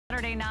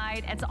Saturday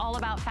night. It's all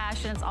about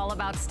fashion, it's all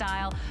about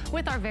style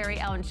with our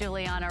very own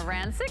Giuliana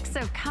Rancic.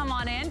 So come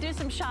on in, do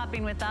some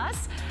shopping with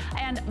us.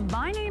 And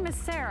my name is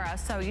Sarah,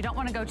 so you don't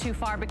want to go too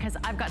far because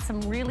I've got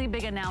some really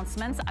big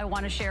announcements I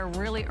want to share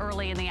really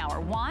early in the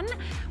hour. One,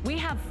 we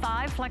have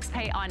 5 flex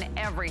pay on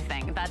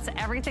everything. That's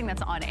everything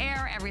that's on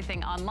air,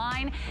 everything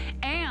online,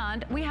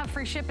 and we have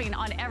free shipping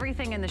on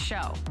everything in the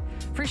show.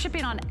 Free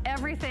shipping on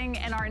everything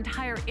in our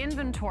entire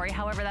inventory.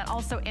 However, that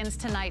also ends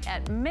tonight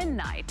at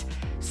midnight.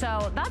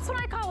 So that's what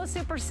I call a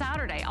super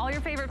Saturday. All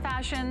your favorite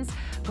fashions,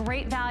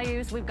 great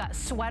values. We've got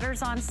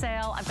sweaters on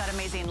sale. I've got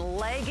amazing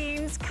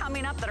leggings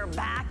coming up that are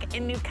back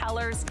in new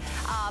colors.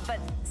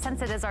 But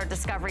since it is our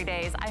discovery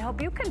days, I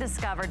hope you can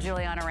discover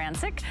Giuliana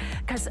Rancic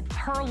because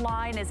her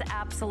line is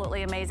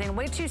absolutely amazing.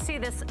 Wait till you see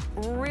this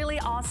really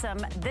awesome,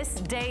 this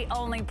day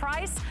only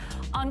price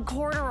on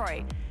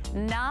corduroy.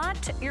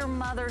 Not your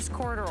mother's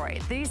corduroy.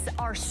 These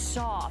are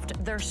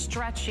soft, they're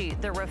stretchy,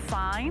 they're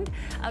refined.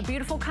 A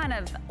beautiful kind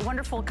of,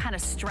 wonderful kind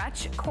of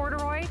stretch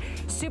corduroy.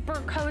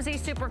 Super cozy,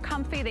 super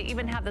comfy. They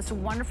even have this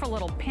wonderful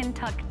little pin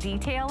tuck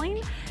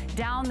detailing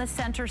down the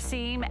center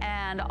seam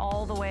and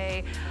all the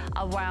way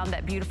around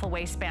that beautiful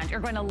waistband. You're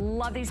going to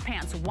love these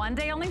pants. One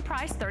day only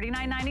price,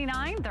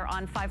 $39.99. They're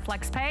on 5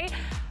 flex pay.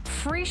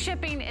 Free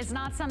shipping is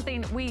not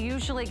something we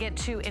usually get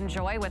to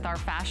enjoy with our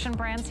fashion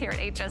brands here at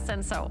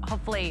HSN, so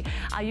hopefully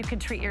you can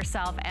treat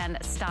yourself and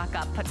stock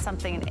up, put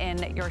something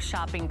in your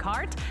shopping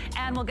cart,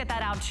 and we'll get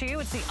that out to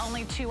you. It's the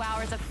only 2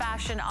 hours of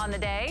fashion on the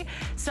day.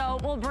 So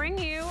we'll bring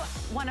you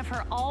one of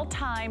her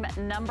all-time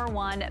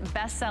 #1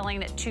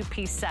 best-selling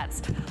 2-piece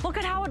sets. Look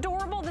at how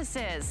adorable this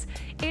is.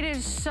 It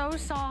is so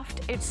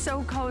soft, it's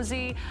so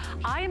cozy.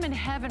 I am in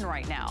heaven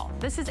right now.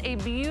 This is a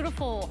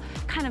beautiful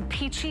kind of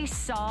peachy,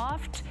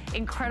 soft,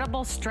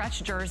 incredible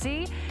stretch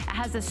jersey. It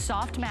has this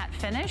soft matte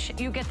finish.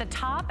 You get the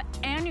top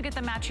and you get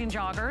the matching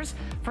joggers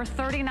for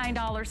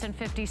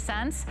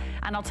 $39.50.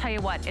 And I'll tell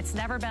you what, it's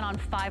never been on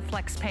 5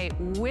 flex pay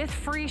with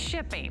free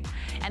shipping.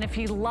 And if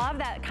you love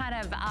that kind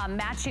of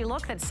matchy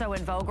look that's so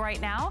in vogue right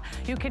now,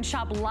 you can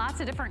shop lots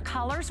of different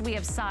colors. We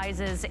have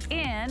sizes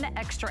in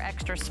extra,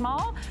 extra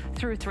small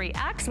through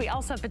 3X. We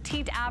also have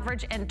petite,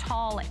 average, and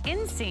tall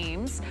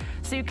inseams.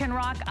 So you can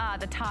rock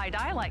the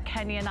tie-dye like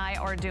Kenya and I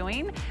are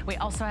doing. We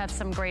also have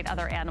some great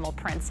other animal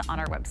prints on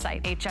our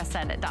website,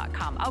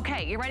 hsn.com.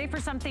 Okay, you ready for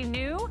something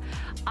new?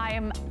 I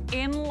am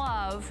in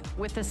love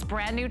with this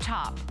brand new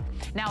top.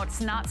 Now,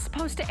 it's not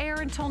supposed to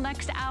air until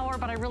next hour,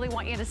 but I really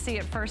want you to see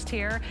it first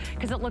here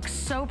because it looks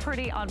so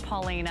pretty on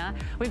Paulina.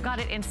 We've got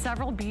it in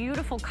several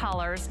beautiful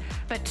colors,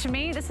 but to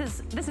me, this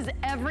is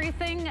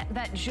everything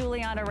that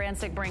Giuliana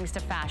Rancic brings to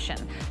fashion.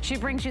 She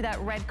brings you that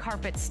red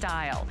carpet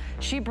style.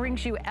 She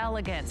brings you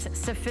elegance,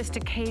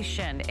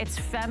 sophistication. It's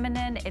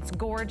feminine, it's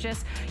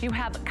gorgeous. You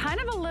have kind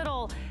of a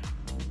little,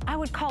 I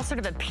would call sort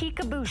of a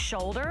peekaboo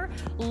shoulder.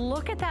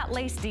 Look at that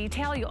lace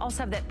detail. You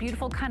also have that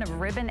beautiful kind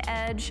of ribbon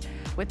edge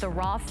with the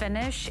raw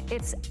finish.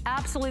 It's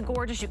absolutely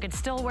gorgeous. You can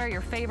still wear your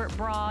favorite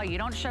bra. You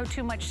don't show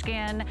too much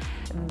skin.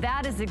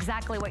 That is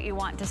exactly what you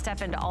want to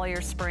step into all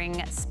your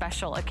spring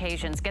special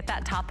occasions. Get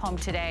that top home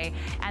today.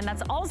 And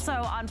that's also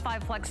on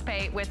 5 flex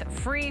pay with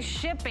free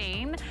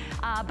shipping.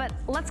 But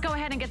let's go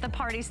ahead and get the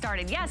party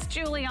started. Yes,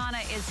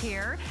 Giuliana is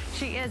here.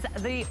 She is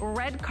the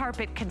red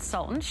carpet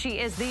consultant. She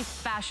is the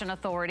fashion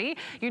authority.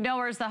 You know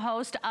her as the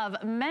host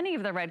of many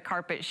of the red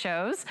carpet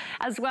shows,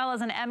 as well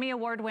as an Emmy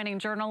Award-winning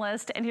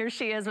journalist. And here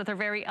she is with her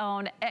very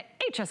own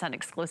HSN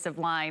exclusive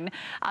line.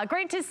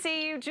 Great to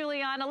see you,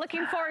 Giuliana.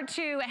 Looking forward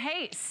to,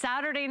 hey,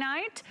 Saturday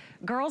night,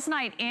 girls'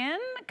 night in,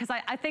 because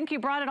I think you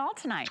brought it all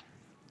tonight.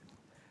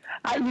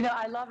 You know,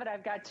 I love it.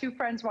 I've got 2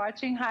 friends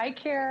watching. Hi,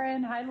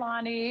 Karen. Hi,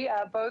 Lonnie.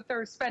 Both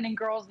are spending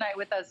girls' night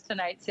with us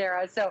tonight,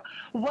 Sarah. So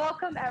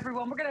welcome,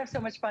 everyone. We're going to have so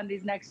much fun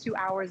these next 2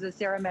 hours, as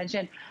Sarah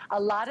mentioned. A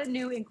lot of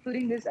new,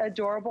 including this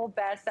adorable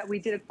vest that we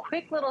did a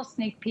quick little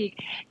sneak peek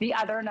the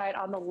other night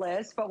on the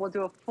list, but we'll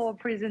do a full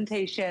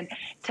presentation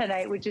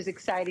tonight, which is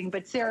exciting.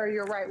 But Sarah,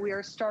 you're right. We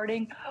are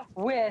starting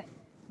with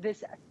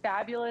this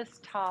fabulous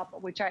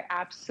top, which I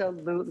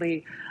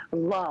absolutely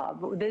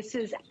love. This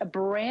is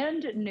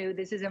brand new.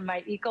 This is in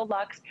my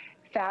Ecolux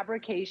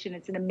fabrication.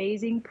 It's an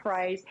amazing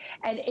price.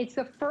 And it's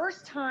the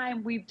first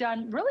time we've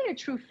done really a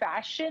true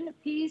fashion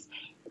piece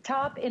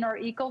top in our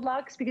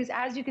Ecolux, because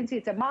as you can see,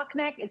 it's a mock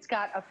neck. It's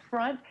got a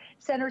front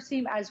center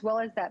seam as well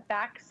as that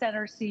back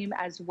center seam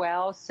as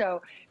well.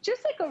 So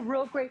just like a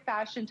real great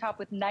fashion top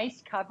with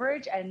nice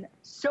coverage and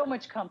so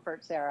much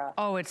comfort, Sarah.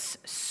 Oh, it's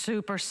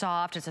super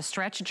soft. It's a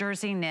stretch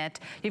jersey knit.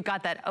 You've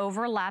got that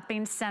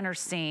overlapping center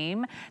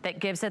seam that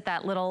gives it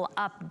that little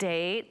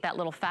update, that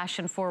little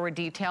fashion forward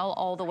detail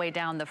all the way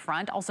down the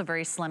front, also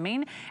very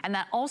slimming. And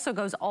that also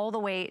goes all the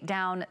way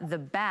down the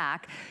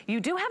back. You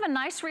do have a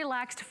nice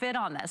relaxed fit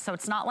on this, so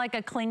it's not like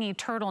a clingy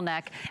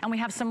turtleneck, and we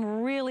have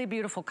some really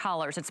beautiful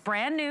colors. It's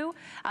brand new.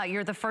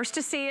 You're the first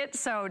to see it,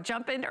 so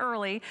jump in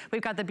early.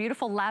 We've got the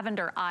beautiful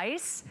lavender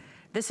ice.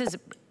 This is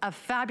a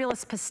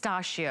fabulous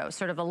pistachio,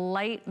 sort of a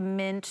light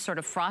mint, sort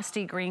of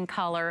frosty green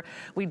color.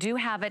 We do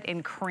have it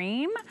in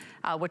cream,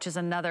 which is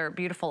another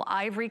beautiful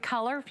ivory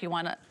color if you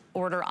want to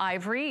order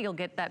ivory, you'll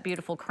get that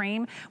beautiful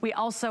cream. We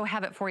also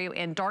have it for you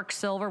in dark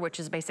silver, which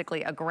is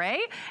basically a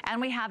gray, and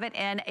we have it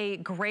in a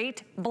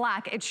great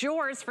black. It's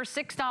yours for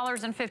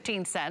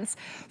 $6.15.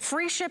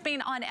 Free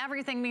shipping on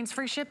everything means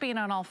free shipping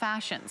on all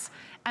fashions.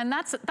 And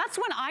that's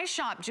when I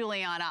shop,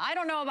 Giuliana. I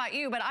don't know about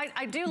you, but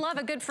I do love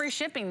a good free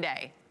shipping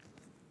day.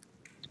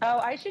 Oh,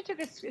 I should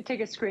take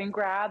a screen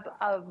grab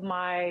of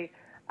my,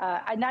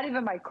 not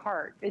even my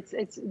cart.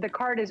 The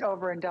cart is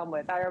over and done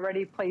with. I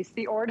already placed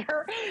the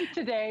order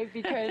today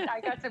because I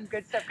got some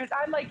good stuff. Because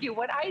I'm like you,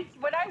 when I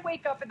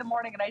wake up in the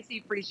morning and I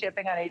see free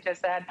shipping on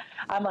HSN,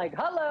 I'm like,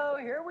 hello,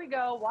 here we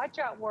go. Watch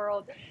out,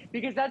 world.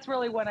 Because that's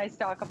really when I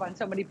stock up on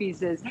so many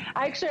pieces.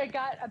 I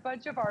got a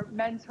bunch of our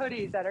men's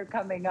hoodies that are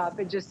coming up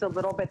in just a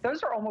little bit.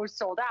 Those are almost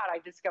sold out, I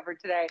discovered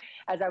today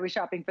as I was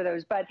shopping for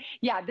those. But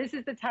yeah, this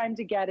is the time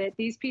to get it.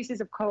 These pieces,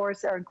 of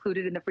course, are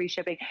included in the free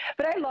shipping.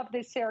 But I love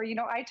this, Sarah. You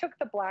know, I took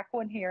the black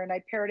one here and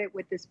I paired it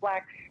with this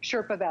black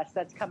Sherpa vest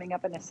that's coming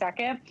up in a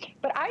second.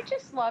 But I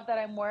just love that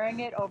I'm wearing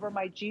it over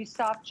my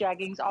G-Soft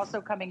jeggings,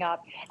 also coming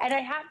up. And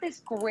I have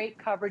this great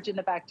coverage in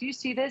the back. Do you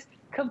see this?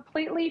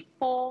 Completely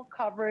full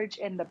coverage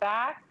in the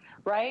back,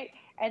 right?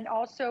 And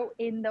also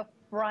in the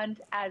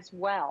front as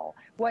well.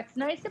 What's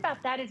nice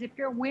about that is if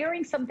you're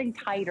wearing something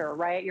tighter,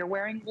 right? You're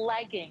wearing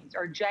leggings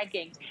or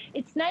jeggings.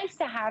 It's nice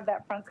to have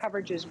that front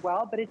coverage as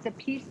well, but it's a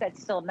piece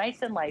that's still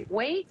nice and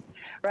lightweight,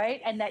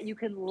 right? And that you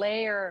can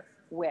layer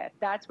with.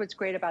 That's what's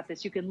great about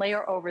this. You can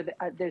layer over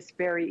this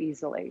very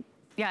easily.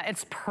 Yeah,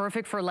 it's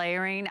perfect for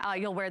layering.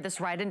 You'll wear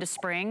this right into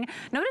spring.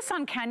 Notice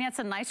on Kenya, it's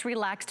a nice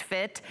relaxed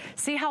fit.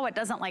 See how it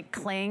doesn't like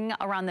cling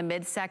around the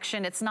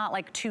midsection. It's not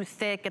like too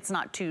thick. It's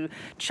not too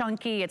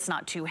chunky. It's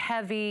not too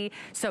heavy.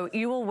 So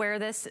you will wear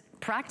this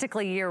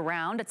practically year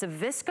round. It's a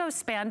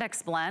viscose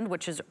spandex blend,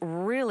 which is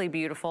really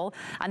beautiful.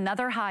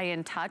 Another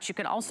high-end touch. You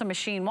can also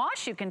machine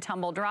wash. You can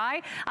tumble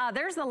dry.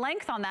 There's the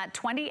length on that,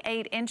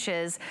 28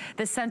 inches,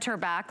 the center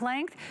back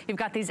length. You've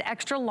got these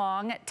extra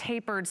long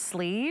tapered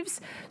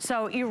sleeves.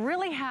 So you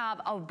really have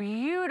a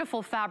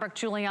beautiful fabric,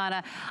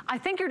 Giuliana. I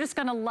think you're just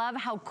gonna love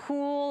how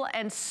cool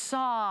and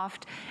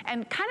soft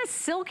and kind of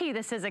silky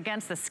this is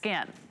against the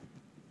skin.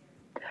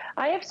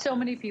 I have so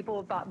many people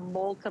who bought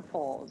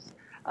multiples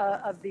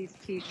of these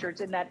t-shirts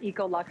in that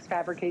Ecolux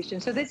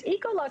fabrication. So this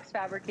Ecolux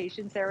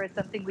fabrication, Sarah, is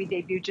something we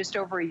debuted just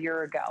over a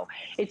year ago.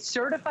 It's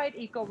certified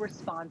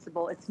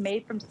eco-responsible. It's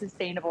made from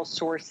sustainable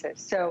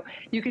sources. So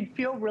you can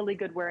feel really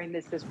good wearing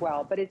this as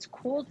well, but it's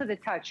cool to the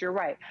touch. You're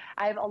right.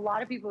 I have a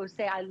lot of people who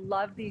say, I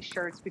love these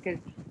shirts because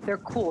they're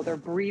cool. They're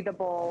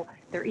breathable.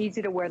 They're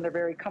easy to wear and they're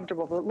very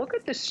comfortable. But look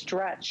at the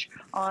stretch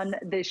on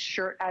this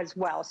shirt as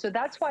well. So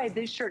that's why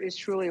this shirt is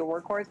truly a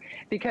workhorse,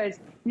 because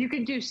you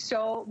can do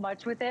so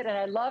much with it. And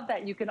I love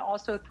that you can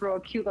also throw a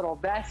cute little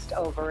vest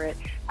over it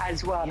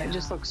as well. And it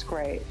just looks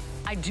great.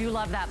 I do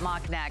love that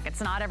mock neck.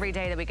 It's not every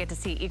day that we get to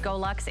see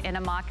Ecolux in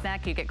a mock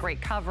neck. You get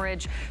great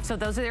coverage. So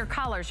those are your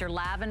colors, your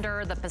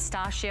lavender, the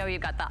pistachio,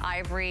 you've got the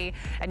ivory,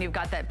 and you've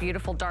got that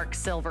beautiful dark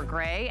silver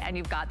gray, and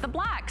you've got the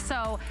black.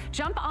 So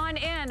jump on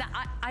in.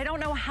 I don't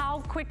know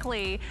how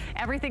quickly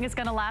everything is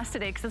gonna last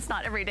today because it's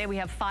not every day. We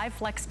have 5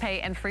 flex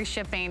pay and free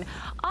shipping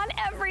on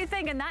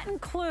everything, and that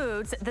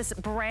includes this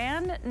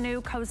brand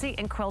new cozy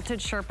and quilted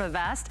Sherpa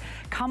vest.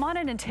 Come on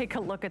in and take a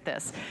look at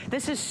this.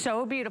 This is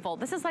so beautiful.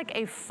 This is like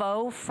a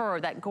faux fur,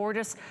 that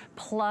gorgeous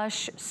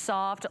plush,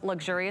 soft,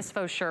 luxurious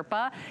faux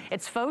Sherpa.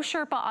 It's faux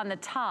Sherpa on the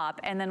top,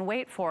 and then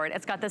wait for it.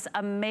 It's got this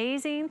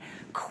amazing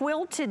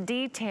quilted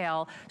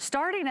detail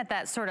starting at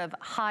that sort of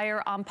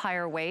higher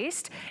umpire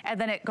waist, and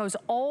then it goes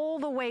all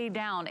the way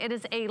down. It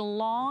is a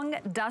long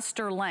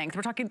duster length.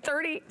 We're talking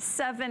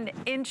 37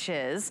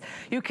 inches.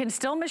 You can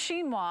still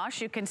machine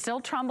wash, you can still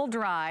tumble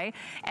dry,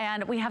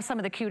 and we have some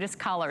of the cutest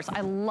colors.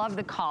 I love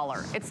the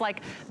collar. It's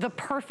like the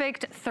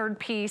perfect third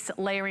piece,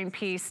 layering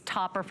piece,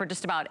 topper for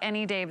just about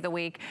any day of the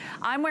week.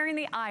 I'm wearing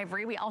the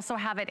ivory. We also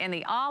have it in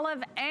the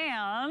olive,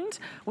 and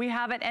we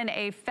have it in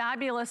a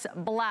fabulous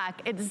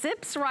black. It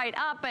zips right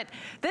up, but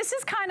this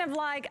is kind of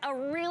like a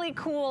really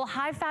cool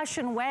high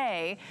fashion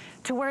way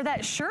to wear that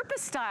Sherpa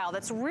style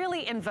that's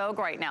really in vogue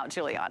right now,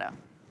 Giuliana.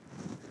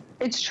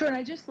 It's true, and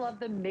I just love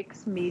the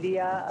mixed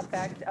media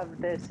effect of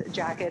this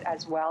jacket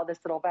as well, this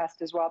little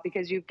vest as well,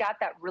 because you've got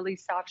that really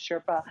soft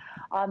Sherpa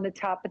on the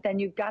top, but then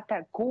you've got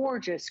that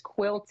gorgeous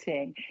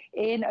quilting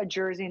in a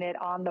jersey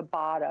knit on the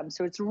bottom.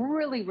 So it's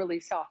really, really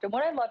soft. And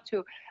what I love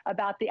too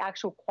about the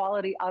actual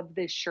quality of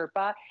this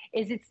Sherpa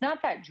is it's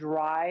not that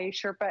dry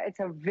Sherpa. It's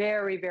a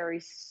very, very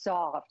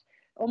soft,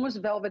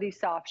 almost velvety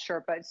soft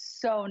Sherpa. It's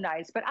so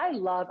nice, but I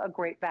love a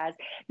great vest.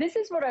 This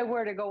is what I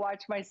wear to go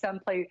watch my son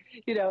play,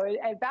 you know,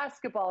 at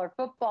basketball or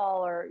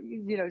football or,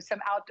 you know, some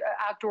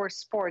outdoor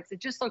sports. It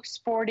just looks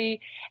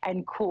sporty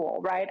and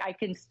cool, right? I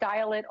can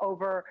style it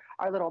over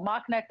our little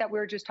mock neck that we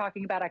were just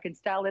talking about. I can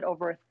style it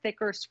over a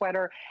thicker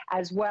sweater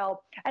as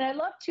well. And I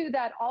love too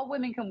that all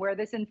women can wear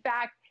this. In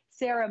fact,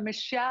 Sarah,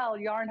 Michelle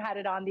Yarn had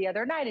it on the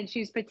other night, and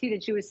she's petite,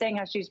 and she was saying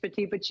how she's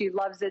petite, but she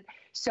loves it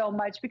so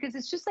much because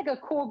it's just like a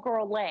cool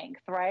girl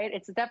length, right?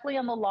 It's definitely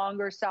on the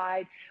longer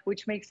side,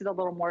 which makes it a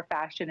little more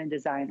fashion and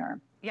designer.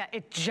 Yeah,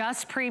 it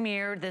just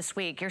premiered this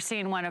week. You're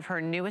seeing one of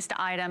her newest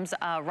items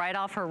right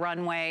off her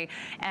runway,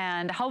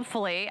 and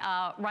hopefully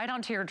right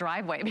onto your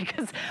driveway,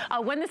 because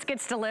when this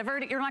gets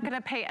delivered, you're not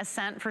gonna pay a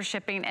cent for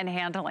shipping and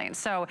handling.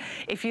 So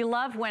if you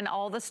love when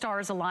all the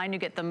stars align, you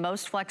get the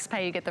most flex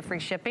pay, you get the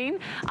free shipping.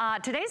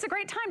 Today's a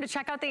great time to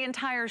check out the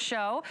entire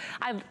show.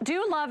 I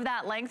do love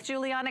that length,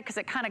 Giuliana, because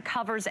it kind of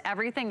covers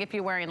everything. If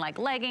you're wearing like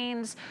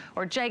leggings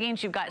or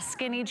jeggings, you've got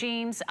skinny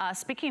jeans.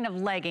 Speaking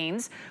of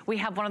leggings, we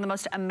have one of the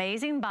most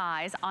amazing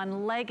buys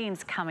on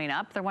leggings coming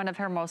up. They're one of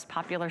her most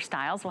popular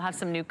styles. We'll have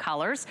some new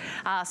colors.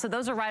 So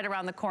those are right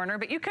around the corner,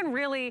 but you can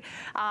really,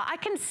 I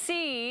can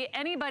see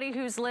anybody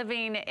who's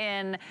living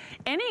in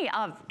any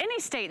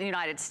state in the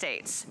United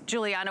States,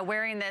 Giuliana,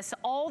 wearing this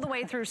all the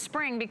way through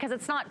spring, because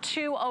it's not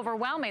too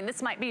overwhelming.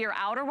 This might be your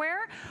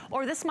outerwear,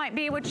 or this might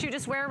be what you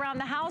just wear around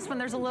the house when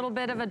there's a little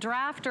bit of a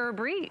draft or a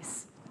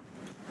breeze.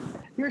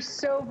 You're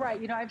so right.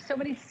 You know, I have so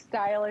many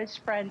stylish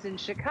friends in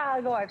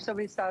Chicago. I have so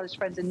many stylish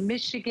friends in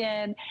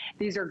Michigan.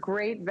 These are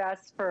great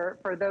vests for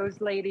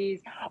those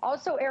ladies.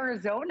 Also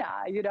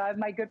Arizona. You know, I have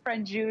my good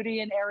friend Judy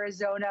in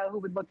Arizona who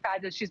would look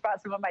fabulous. She's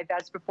bought some of my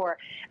vests before,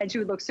 and she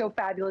would look so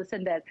fabulous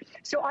in this.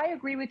 So I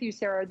agree with you,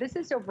 Sarah. This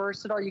is so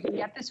versatile. You can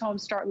get this home,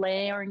 start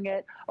layering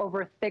it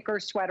over thicker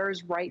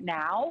sweaters right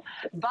now.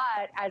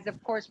 But as,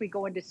 of course, we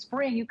go into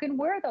spring, you can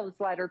wear those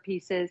lighter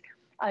pieces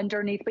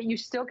underneath, but you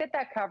still get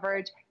that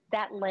coverage,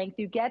 that length.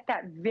 You get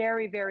that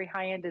very, very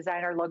high-end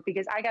designer look,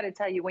 because I got to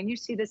tell you, when you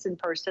see this in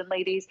person,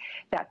 ladies,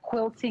 that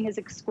quilting is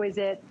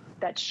exquisite.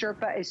 That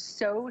Sherpa is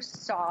so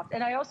soft.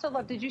 And I also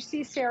love, did you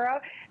see,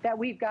 Sarah, that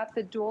we've got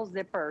the dual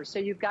zippers? So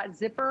you've got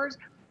zippers,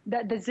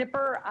 the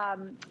zipper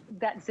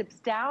that zips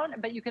down,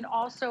 but you can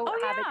also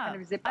have it kind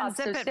of zip up.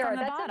 So Sarah,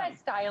 that's a nice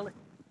style.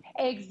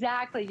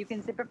 Exactly. You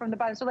can zip it from the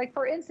bottom. So like,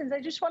 for instance, I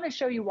just want to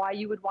show you why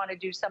you would want to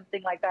do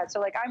something like that.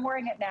 So like, I'm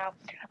wearing it now.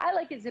 I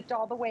like it zipped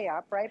all the way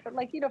up, right? But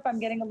like, you know, if I'm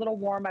getting a little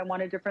warm, I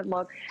want a different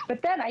look.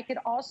 But then I could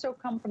also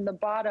come from the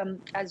bottom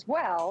as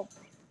well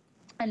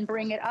and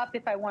bring it up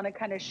if I want to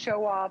kind of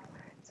show off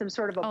some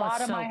sort of a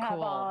bottom I have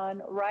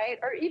on, right?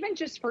 Or even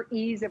just for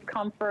ease of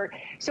comfort.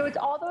 So it's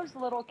all those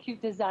little cute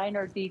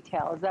designer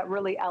details that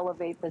really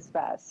elevate this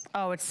vest.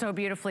 Oh, it's so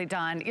beautifully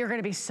done. You're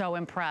gonna be so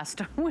impressed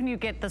when you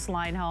get this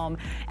line home.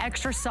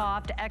 Extra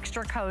soft,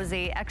 extra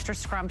cozy, extra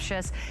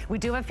scrumptious. We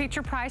do have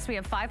feature price. We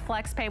have 5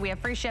 flex pay. We have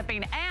free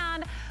shipping,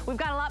 and we've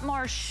got a lot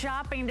more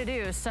shopping to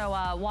do. So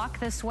walk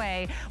this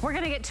way. We're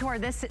gonna get to our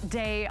this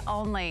day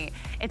only.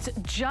 It's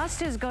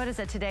just as good as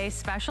a today's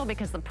special,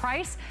 because the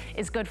price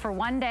is good for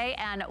one day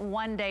and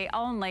one day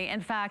only.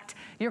 In fact,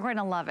 you're going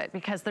to love it,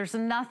 because there's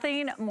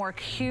nothing more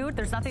cute,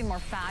 there's nothing more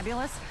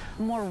fabulous,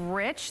 more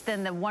rich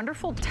than the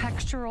wonderful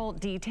textural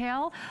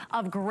detail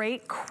of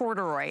great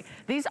corduroy.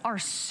 These are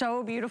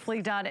so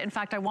beautifully done. In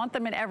fact, I want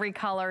them in every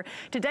color.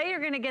 Today, you're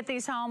going to get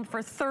these home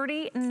for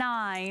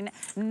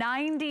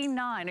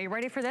 $39.99. Are you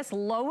ready for this?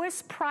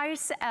 Lowest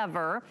price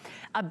ever.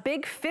 A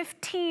big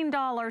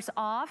 $15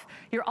 off.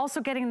 You're also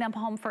getting them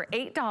home for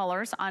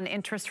 $8 on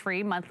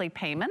interest-free monthly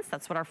payments.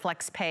 That's what our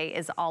flex pay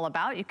is all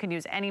about. You can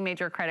use any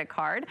major credit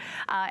card.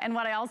 And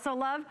what I also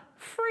love,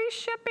 free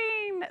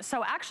shipping.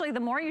 So actually,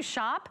 the more you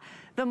shop,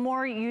 the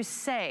more you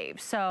save.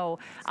 So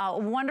a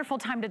wonderful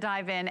time to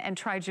dive in and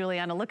try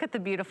Giuliana. Look at the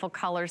beautiful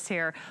colors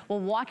here. We'll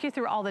walk you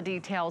through all the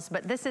details,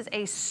 but this is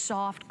a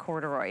soft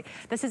corduroy.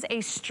 This is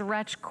a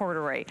stretch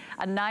corduroy.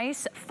 A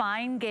nice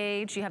fine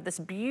gauge. You have this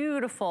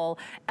beautiful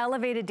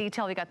elevated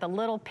detail. You got the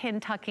little pin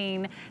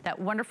tucking, that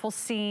wonderful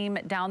seam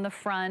down the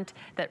front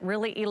that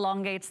really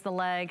elongates the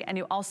leg, and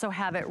you also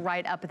have it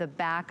right up at the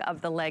back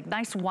of the leg.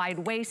 Nice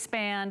wide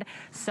waistband.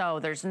 So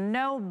there's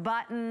no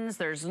buttons,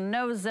 there's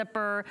no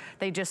zipper.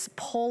 They just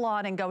pull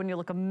on and go, and you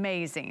look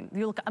amazing.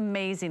 You look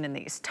amazing in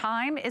these.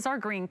 Time is our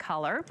green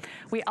color.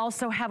 We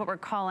also have what we're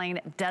calling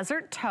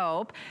desert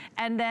taupe,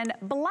 and then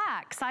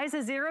black,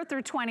 sizes 0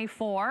 through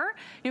 24.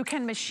 You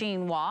can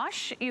machine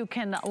wash, you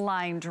can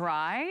line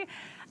dry.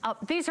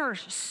 These are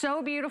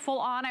so beautiful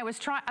on. I was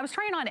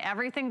trying on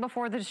everything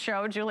before the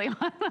show,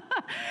 Giuliana.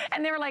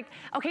 And they were like,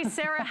 okay,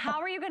 Sarah,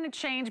 how are you going to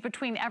change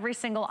between every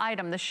single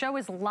item? The show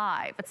is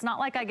live. It's not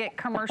like I get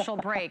commercial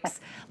breaks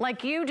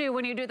like you do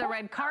when you do the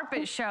red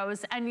carpet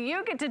shows, and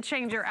you get to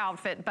change your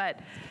outfit.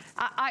 But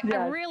I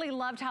really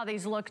loved how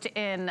these looked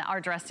in our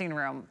dressing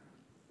room.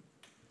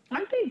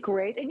 Aren't they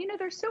great? And you know,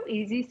 they're so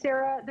easy,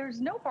 Sarah. There's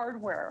no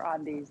hardware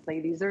on these,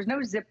 ladies. There's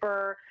no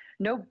zipper,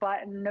 no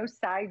button, no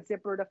side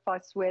zipper to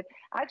fuss with.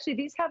 Actually,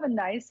 these have a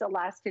nice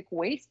elastic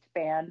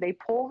waistband. They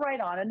pull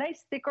right on, a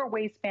nice thicker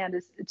waistband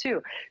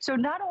too. So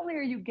not only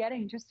are you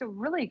getting just a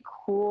really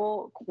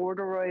cool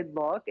corduroy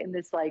look in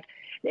this, like,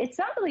 it's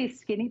not really a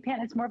skinny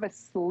pant, it's more of a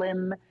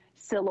slim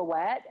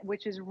silhouette,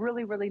 which is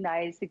really, really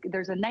nice.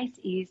 There's a nice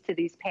ease to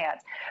these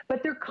pants,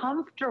 but they're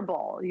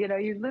comfortable. You know,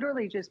 you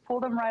literally just pull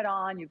them right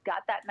on. You've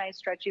got that nice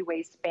stretchy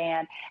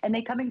waistband, and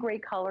they come in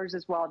great colors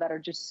as well that are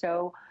just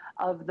so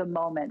of the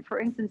moment. For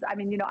instance, I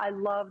mean, you know, I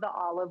love the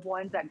olive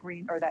ones, that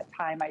green, or that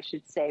thyme, I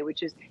should say,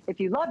 which is, if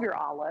you love your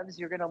olives,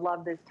 you're going to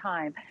love this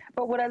thyme.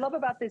 But what I love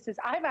about this is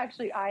I'm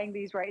actually eyeing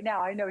these right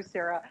now. I know,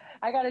 Sarah,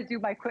 I got to do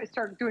my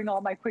start doing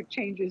all my quick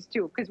changes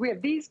too, because we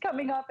have these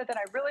coming up, and then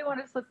I really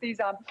want to slip these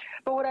on.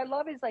 But what I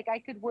love is, like, I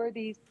could wear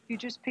these. You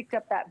just picked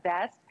up that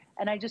vest,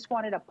 and I just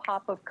wanted a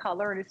pop of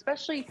color. And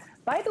especially,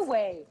 by the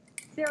way,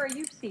 Sarah,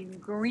 you've seen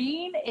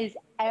green is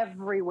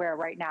everywhere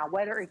right now,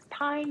 whether it's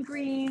pine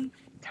green,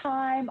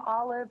 thyme,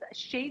 olive,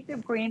 shades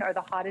of green are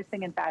the hottest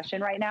thing in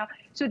fashion right now.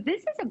 So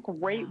this is a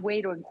great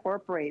way to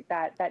incorporate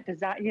that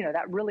design, you know,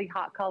 that really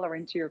hot color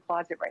into your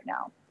closet right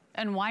now.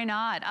 And why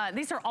not?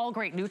 These are all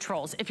great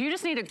neutrals. If you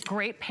just need a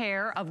great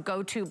pair of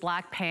go-to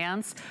black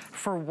pants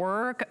for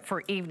work,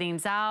 for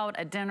evenings out,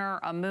 a dinner,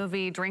 a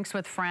movie, drinks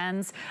with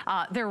friends,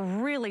 they're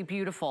really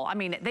beautiful. I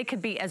mean, they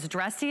could be as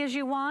dressy as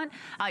you want.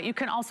 You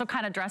can also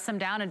kind of dress them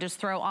down and just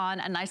throw on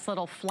a nice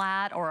little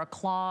flat or a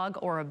clog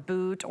or a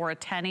boot or a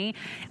tenny.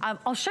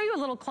 I'll show you a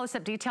little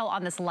close-up detail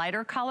on this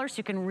lighter color so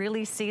you can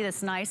really see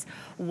this nice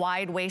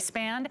wide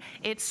waistband.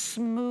 It's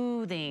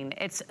smoothing.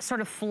 It's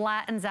sort of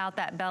flattens out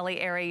that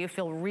belly area. You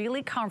feel really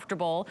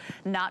comfortable,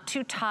 not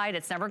too tight.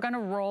 It's never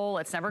gonna roll.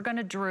 It's never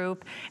gonna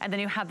droop. And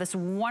then you have this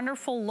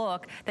wonderful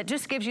look that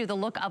just gives you the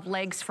look of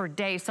legs for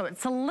days. So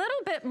it's a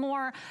little bit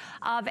more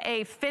of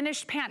a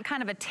finished pant,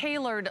 kind of a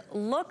tailored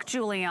look,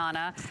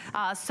 Giuliana.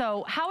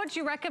 So how would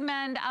you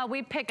recommend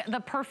we pick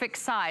the perfect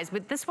size?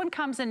 But this one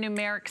comes in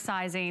numeric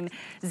sizing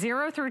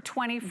 0 through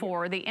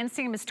 24. The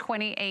inseam is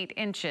 28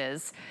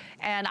 inches.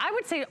 And I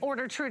would say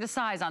order true to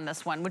size on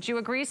this one. Would you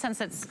agree,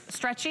 since it's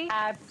stretchy?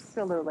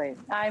 Absolutely.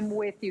 I'm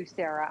with you,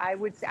 Sarah. I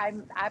would say,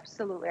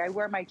 absolutely. I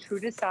wear my true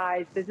to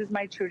size. This is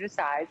my true to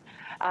size.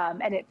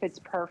 And it fits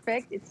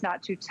perfect. It's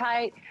not too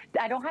tight.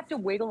 I don't have to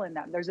wiggle in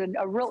them. There's a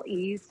real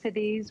ease to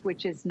these,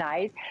 which is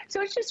nice.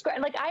 So it's just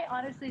great. Like, I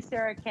honestly,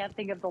 Sarah, can't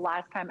think of the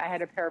last time I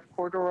had a pair of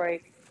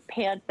corduroy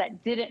pants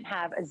that didn't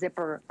have a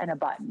zipper and a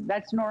button.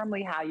 That's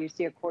normally how you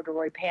see a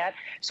corduroy pant.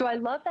 So I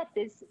love that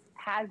this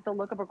has the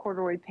look of a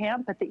corduroy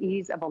pant, but the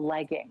ease of a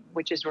legging,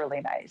 which is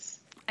really nice.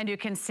 And you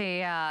can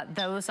see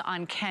those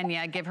on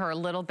Kenya give her a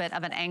little bit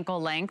of an ankle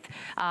length.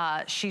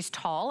 She's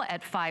tall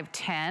at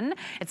 5'10".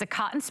 It's a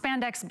cotton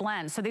spandex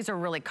blend. So these are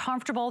really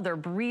comfortable. They're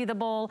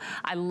breathable.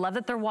 I love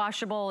that they're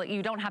washable.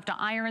 You don't have to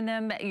iron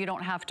them. You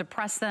don't have to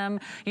press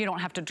them. You don't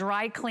have to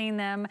dry clean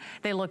them.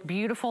 They look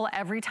beautiful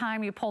every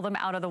time you pull them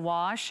out of the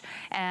wash.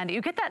 And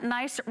you get that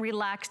nice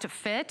relaxed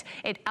fit.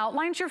 It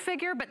outlines your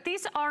figure, but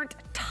these aren't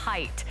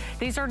tight.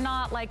 These are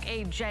not like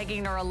a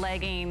jegging or a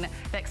legging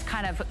that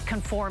kind of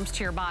conforms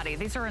to your body.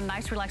 These are a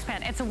nice relaxed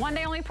pant. It's a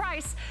one-day only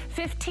price,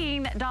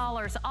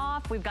 $15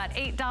 off. We've got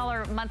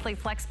 $8 monthly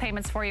flex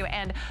payments for you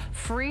and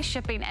free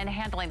shipping and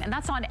handling. And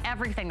that's on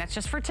everything. That's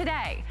just for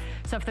today.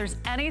 So if there's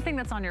anything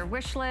that's on your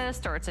wish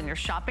list or it's in your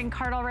shopping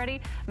cart already,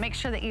 make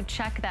sure that you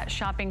check that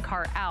shopping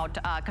cart out,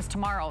 because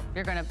tomorrow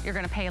you're gonna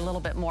pay a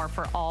little bit more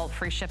for all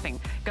free shipping.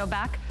 Go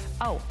back.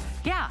 Oh,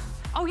 yeah.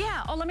 Oh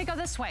yeah, oh, let me go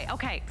this way.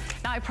 Okay,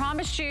 now I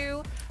promised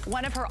you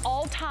one of her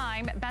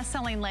all-time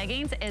best-selling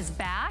leggings is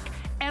back,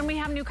 and we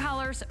have new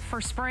colors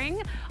for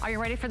spring. Are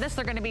you ready for this?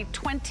 They're gonna be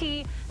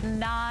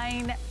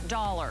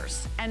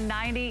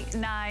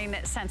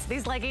 $29.99.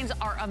 These leggings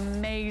are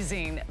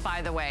amazing,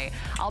 by the way.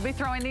 I'll be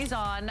throwing these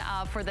on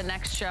for the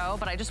next show,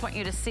 but I just want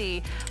you to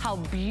see how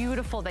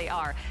beautiful they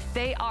are.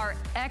 They are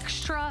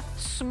extra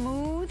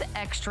smooth,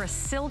 extra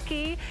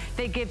silky.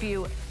 They give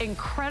you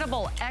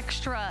incredible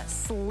extra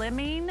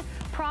slimming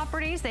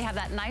properties. They have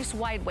that nice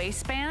wide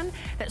waistband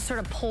that sort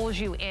of pulls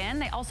you in.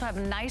 They also have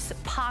nice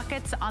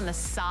pockets on the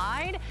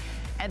side.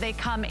 And they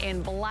come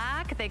in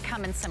black, they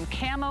come in some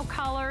camo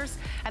colors,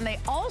 and they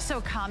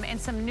also come in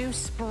some new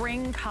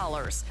spring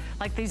colors,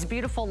 like these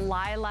beautiful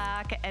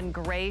lilac and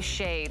gray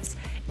shades.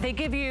 They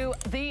give you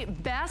the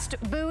best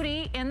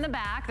booty in the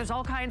back. There's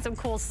all kinds of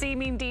cool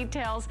seaming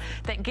details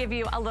that give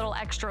you a little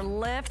extra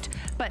lift,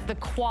 but the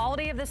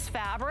quality of this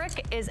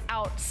fabric is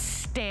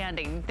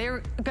outstanding.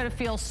 They're gonna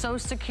feel so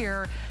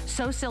secure,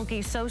 so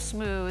silky, so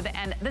smooth,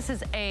 and this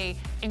is a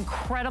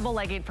incredible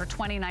legging for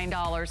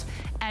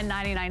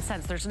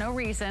 $29.99. There's no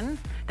reason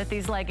that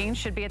these leggings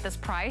should be at this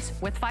price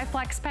with 5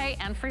 flex pay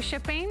and free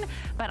shipping,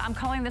 but I'm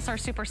calling this our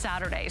Super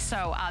Saturday.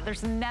 So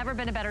there's never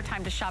been a better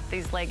time to shop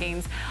these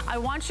leggings. I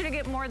want you to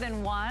get more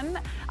than one.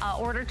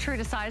 Order true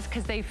to size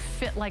because they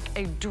fit like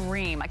a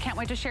dream. I can't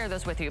wait to share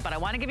those with you, but I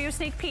want to give you a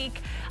sneak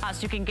peek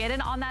so you can get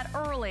in on that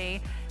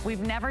early. We've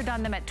never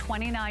done them at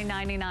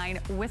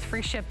 $29.99 with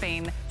free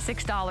shipping,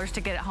 $6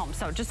 to get it home.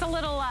 So just a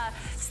little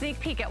sneak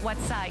peek at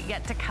what's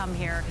yet to come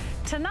here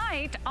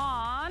tonight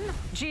on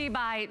G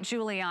by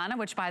Giuliana,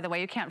 which, by the way,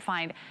 you can't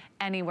find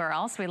anywhere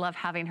else. We love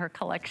having her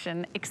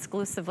collection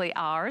exclusively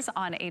ours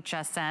on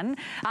HSN.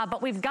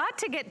 But we've got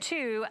to get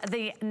to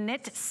the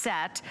knit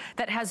set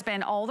that has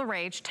been all the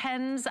rage.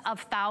 Tens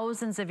of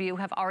thousands of you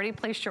have already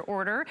placed your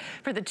order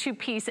for the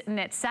two-piece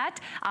knit set.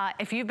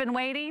 If you've been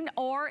waiting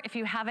or if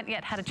you haven't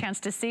yet had a chance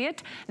to see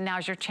it,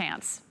 now's your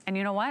chance. And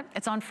you know what?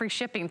 It's on free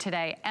shipping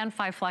today and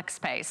 5 flex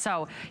pay.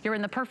 So you're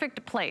in the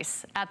perfect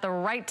place at the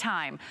right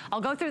time. I'll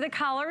go through the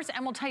colors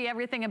and we'll tell you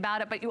everything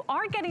about it, but you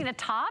are getting a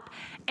top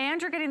and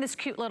you're getting this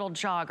cute little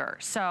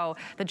jogger. So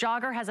the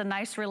jogger has a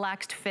nice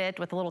relaxed fit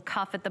with a little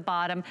cuff at the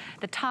bottom.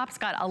 The top's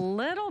got a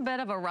little bit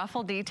of a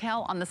ruffle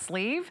detail on the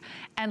sleeve.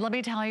 And let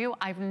me tell you,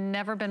 I've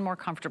never been more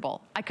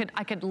comfortable. I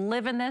could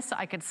live in this,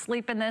 I could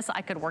sleep in this,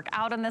 I could work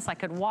out in this, I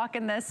could walk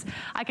in this,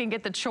 I can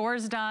get the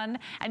chores done,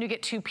 and you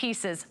get 2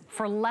 pieces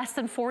for less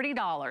than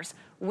 $40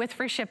 with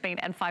free shipping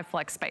and 5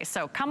 flex space.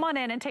 So come on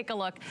in and take a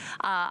look.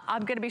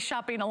 I'm gonna be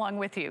shopping along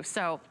with you.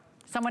 So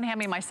someone hand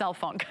me my cell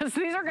phone because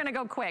these are gonna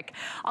go quick.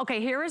 Okay,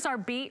 here is our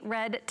beet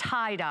red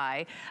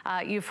tie-dye.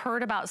 You've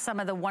heard about some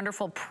of the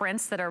wonderful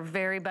prints that are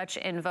very much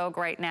in vogue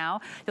right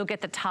now. You'll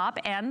get the top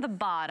and the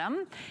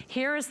bottom.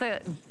 Here is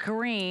the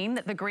green,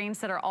 the greens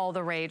that are all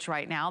the rage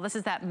right now. This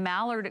is that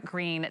mallard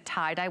green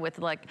tie-dye with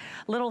like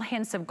little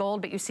hints of gold,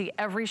 but you see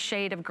every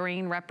shade of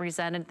green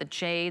represented, the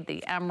jade,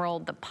 the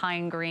emerald, the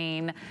pine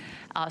green.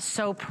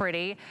 So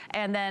pretty.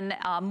 And then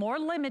more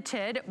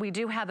limited, we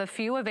do have a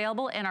few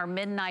available in our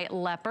midnight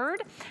leopard.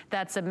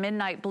 That's a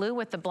midnight blue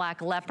with the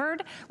black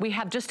leopard. We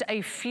have just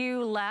a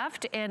few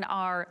left in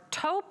our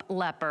taupe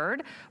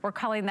leopard. We're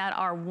calling that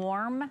our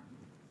warm,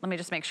 let me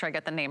just make sure I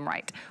get the name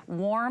right,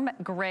 warm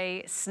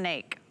gray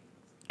snake.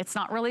 It's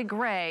not really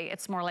gray,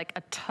 it's more like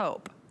a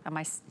taupe. Am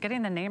I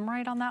getting the name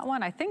right on that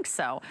one? I think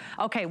so.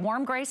 Okay,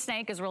 warm gray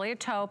snake is really a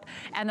taupe,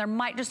 and there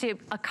might just be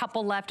a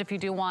couple left if you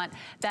do want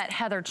that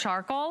heather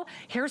charcoal.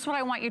 Here's what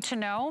I want you to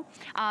know.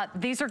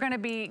 These are gonna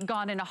be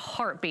gone in a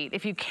heartbeat.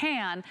 If you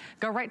can,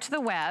 go right to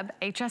the web,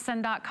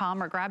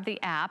 hsn.com, or grab the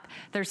app.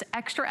 There's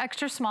extra,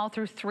 extra small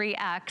through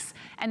 3X.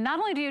 And not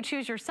only do you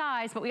choose your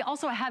size, but we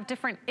also have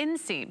different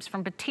inseams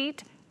from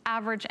petite,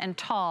 average, and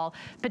tall.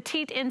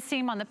 Petite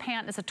inseam on the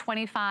pant is a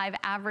 25,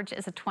 average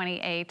is a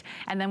 28,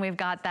 and then we've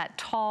got that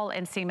tall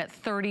inseam at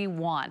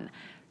 31.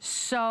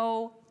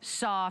 So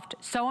soft,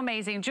 so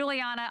amazing.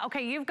 Juliana,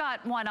 okay, you've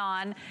got one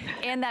on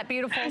in that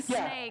beautiful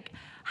snake.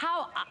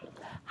 How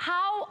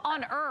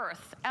on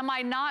earth am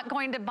I not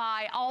going to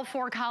buy all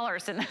 4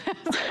 colors? And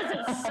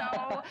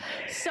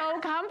it's so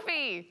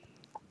comfy.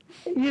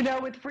 You know,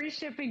 with free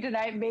shipping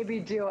tonight, maybe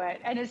do it.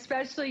 And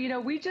especially, you know,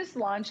 we just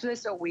launched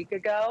this a week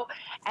ago,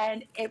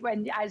 and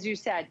as you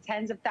said,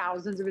 tens of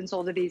thousands have been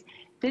sold of these.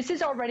 This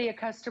is already a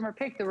customer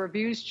pick. The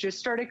reviews just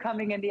started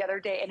coming in the other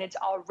day, and it's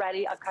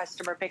already a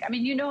customer pick. I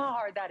mean, you know how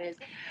hard that is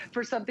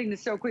for something to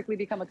so quickly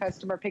become a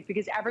customer pick,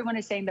 because everyone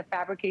is saying the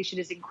fabrication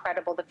is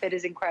incredible, the fit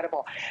is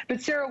incredible.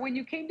 But Sarah, when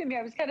you came to me,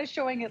 I was kind of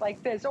showing it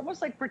like this,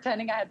 almost like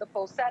pretending I had the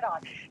full set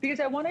on, because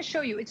I want to show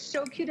you, it's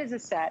so cute as a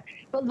set,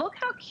 but look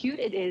how cute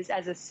it is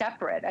as a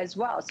separate as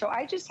well. So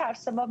I just have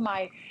some of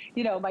my,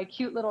 you know, my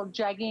cute little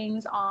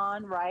jeggings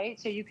on, right?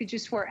 So you could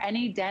just wear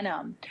any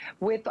denim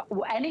with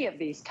any of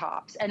these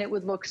tops, and it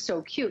would look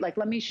so cute. Like,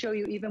 let me show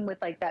you, even with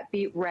like that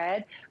beet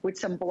red with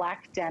some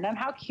black denim.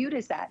 How cute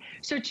is that?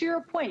 So to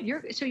your point,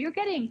 you're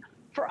getting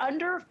for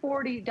under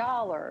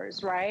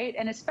 $40, right?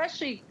 And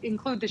especially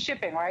include the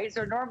shipping, right?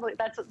 So normally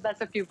that's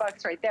a few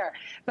bucks right there.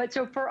 But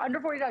so for under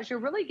 $40, you're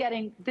really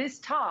getting this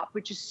top,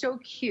 which is so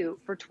cute,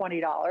 for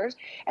 $20.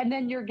 And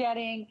then you're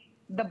getting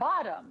the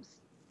bottoms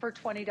for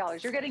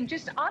 $20. You're getting,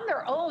 just on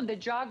their own, the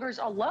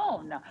joggers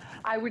alone,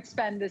 I would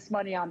spend this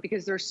money on,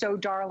 because they're so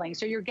darling.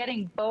 So you're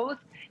getting both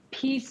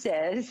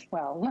pieces.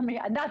 Well,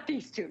 not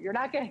these two. You're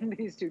not getting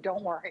these two,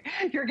 don't worry.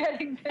 You're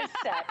getting this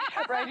set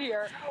right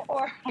here.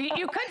 Or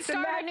you could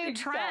start a new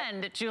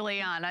trend,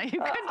 Juliana.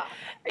 You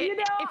could, you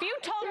know, if you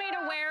told me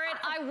to wear it,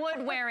 I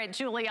would wear it,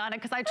 Juliana,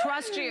 because I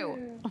trust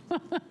you.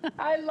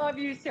 I love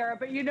you, Sarah,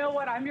 but you know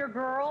what? I'm your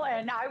girl,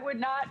 and I would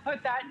not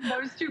put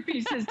those 2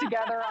 pieces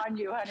together on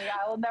you, honey.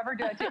 I will never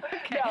do it to you.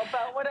 Okay. No,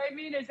 but what I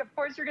mean is, of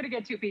course, you're going to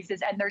get 2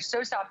 pieces, and they're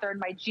so soft. They're in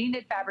my jean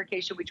knit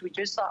fabrication, which we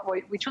just saw,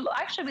 which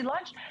actually we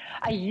launched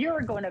a year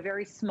ago in a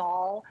very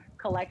small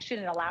collection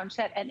in a lounge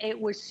set, and it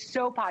was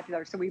so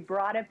popular. So we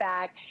brought it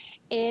back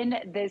in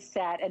this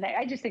set, and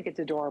I just think it's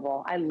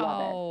adorable. I love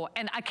it. Oh,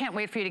 and I can't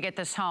wait for you to get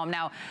this home.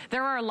 Now,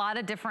 there are a lot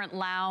of different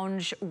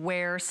lounge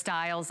wear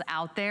styles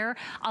out there.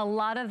 A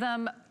lot of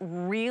them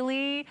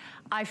really,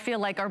 I feel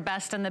like, are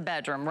best in the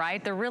bedroom,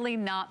 right? They're really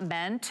not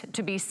meant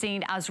to be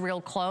seen as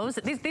real clothes.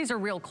 These are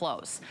real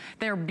clothes.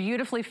 They're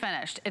beautifully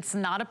finished. It's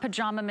not a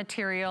pajama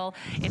material.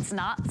 It's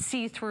not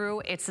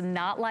see-through. It's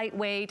not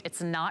lightweight.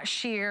 It's not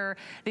sheer.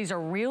 These are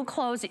real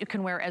clothes that you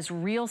can wear as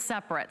real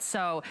separates.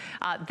 So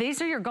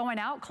these are your going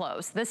out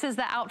clothes. This is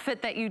the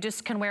outfit that you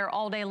just can wear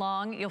all day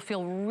long. You'll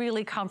feel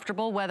really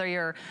comfortable whether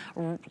you're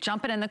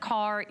jumping in the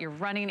car, you're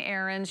running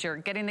errands, you're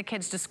getting the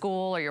kids to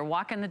school, or you're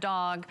walking the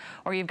dog,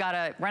 or you've got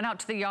to run out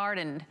to the yard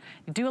and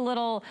do a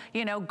little,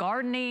 you know,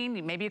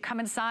 gardening. Maybe you come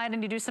inside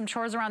and you do some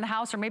chores around the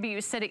house, or maybe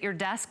you sit at your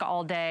desk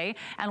all day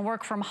and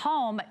work from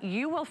home.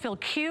 You will feel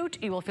cute,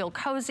 you will feel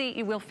cozy,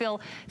 you will feel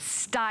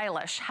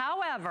stylish.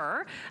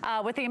 However,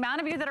 with the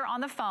amount of you that are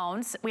on the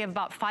phones, we have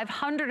about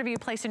 500 of you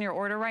placing your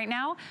order right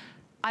now.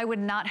 I would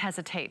not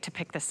hesitate to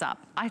pick this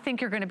up. I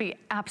think you're gonna be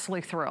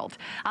absolutely thrilled.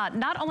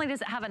 Not only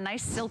does it have a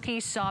nice silky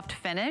soft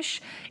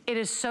finish, it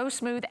is so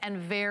smooth and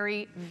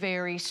very,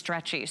 very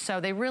stretchy.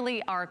 So they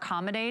really are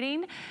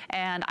accommodating,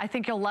 and I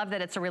think you'll love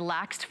that it's a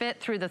relaxed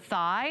fit through the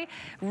thigh.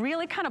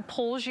 Really kind of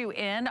pulls you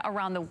in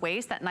around the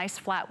waist, that nice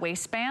flat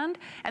waistband.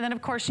 And then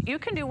of course you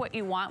can do what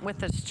you want with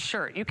this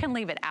shirt. You can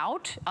leave it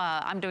out.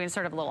 I'm doing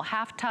sort of a little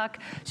half tuck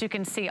so you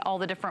can see all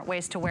the different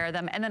ways to wear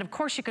them. And then of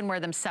course you can wear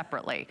them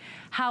separately.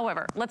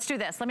 However, let's do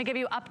this. Let me give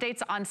you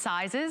updates on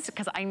sizes,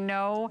 because I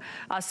know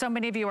so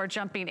many of you are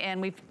jumping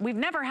in. We've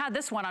never had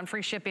this one on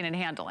free shipping and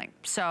handling.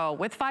 So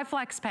with 5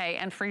 flex pay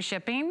and free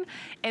shipping,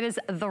 it is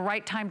the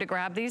right time to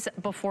grab these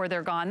before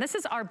they're gone. This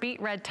is our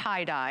beet red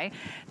tie-dye.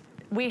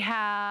 We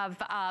have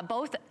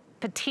both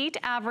petite,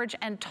 average,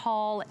 and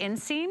tall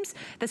inseams.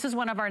 This is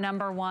one of our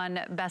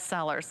 #1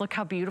 bestsellers. Look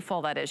how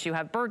beautiful that is. You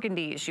have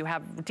burgundies, you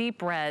have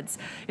deep reds,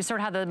 you sort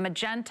of have the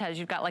magentas,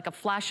 you've got like a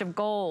flash of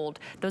gold,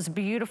 those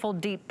beautiful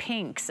deep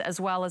pinks, as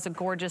well as a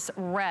gorgeous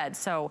red.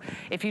 So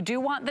if you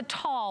do want the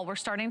tall, we're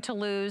starting to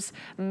lose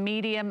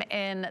medium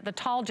in the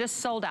tall,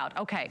 just sold out.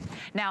 Okay,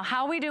 now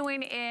how are we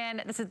doing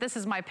in, this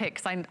is my pick,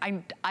 because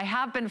I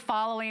have been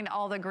following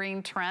all the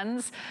green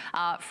trends,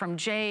 from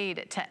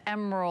jade to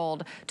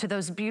emerald to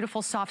those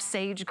beautiful soft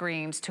sage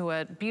greens to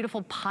a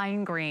beautiful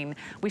pine green.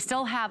 We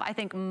still have, I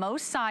think,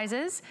 most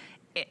sizes.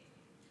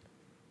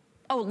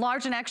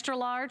 Large and extra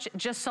large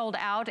just sold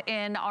out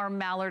in our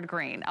mallard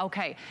green.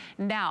 Okay,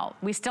 now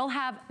we still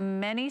have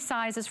many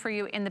sizes for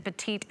you in the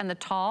petite and the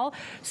tall.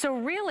 So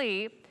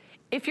really,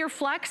 if you're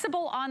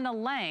flexible on the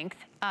length,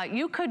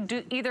 you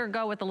could either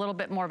go with a little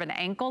bit more of an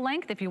ankle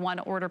length if you want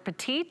to order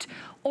petite,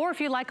 or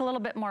if you like a little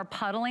bit more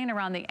puddling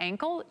around the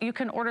ankle, you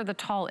can order the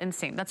tall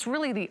inseam. That's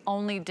really the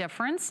only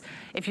difference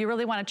if you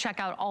really want to check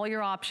out all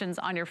your options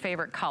on your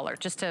favorite color,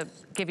 just to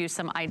give you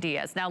some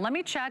ideas. Now let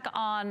me check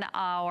on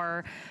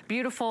our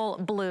beautiful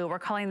blue. We're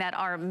calling that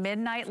our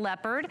midnight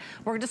leopard.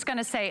 We're just going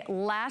to say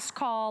last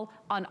call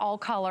on all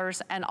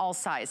colors and all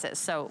sizes.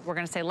 So we're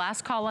going to say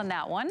last call on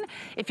that one.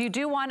 If you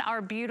do want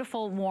our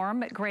beautiful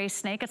warm gray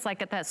snake, it's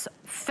like this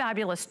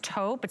fabulous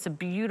taupe. It's a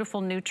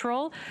beautiful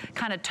neutral,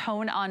 kind of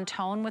tone on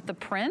tone with the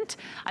print.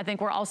 I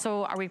think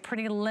are we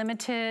pretty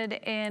limited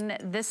in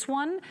this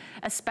one,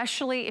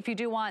 especially if you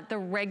do want the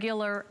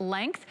regular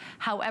length.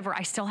 However,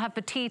 I still have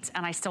petites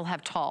and I still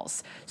have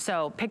talls.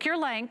 So pick your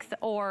length,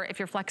 or if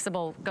you're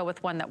flexible, go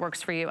with one that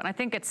works for you. And I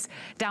think it's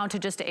down to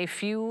just a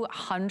few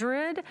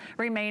hundred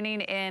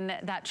remaining in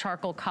that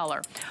charcoal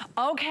color.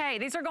 Okay,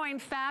 these are going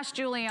fast,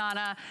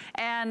 Giuliana.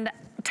 And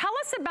tell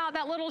us about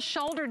that little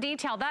shoulder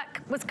detail. That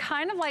was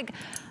kind of like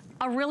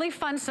a really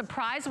fun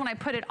surprise when I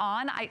put it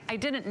on. I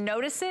didn't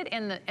notice it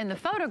in the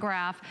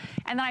photograph,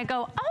 and then I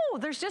go, oh,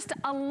 there's just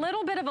a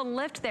little bit of a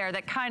lift there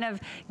that kind of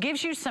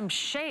gives you some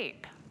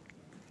shape.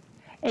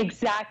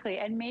 Exactly,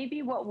 and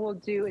maybe what we'll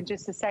do in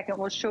just a second,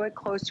 we'll show it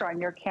closer on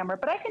your camera,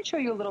 but I can show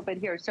you a little bit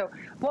here. So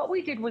what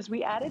we did was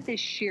we added this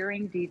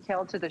shearing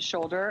detail to the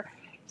shoulder,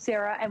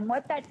 Sarah, and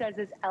what that does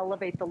is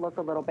elevate the look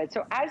a little bit.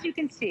 So as you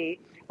can see,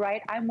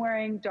 right, I'm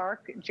wearing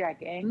dark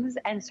jeggings,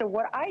 and so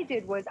what I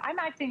did was I'm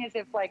acting as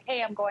if like,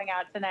 hey, I'm going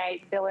out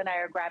tonight, Bill and I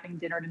are grabbing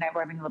dinner tonight,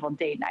 we're having a little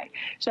date night.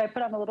 So I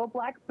put on a little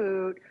black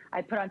boot,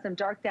 I put on some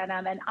dark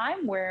denim, and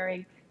I'm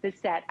wearing the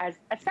set as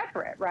a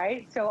separate,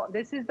 right? So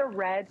this is the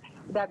red,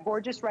 that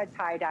gorgeous red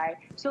tie-dye.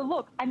 So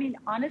look, I mean,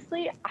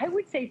 honestly, I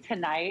would say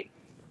tonight,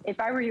 if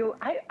I were you,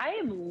 I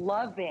am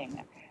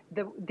loving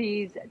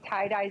these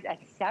tie-dyes as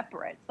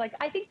separates. Like,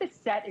 I think the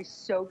set is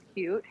so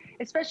cute,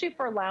 especially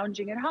for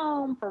lounging at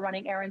home, for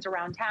running errands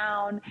around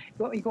town,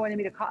 going to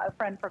meet a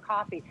friend for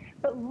coffee.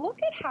 But look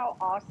at how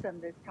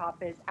awesome this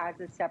top is as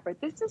a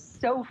separate. This is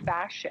so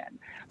fashion,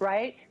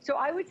 right? So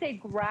I would say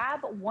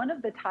grab one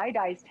of the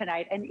tie-dyes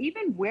tonight and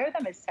even wear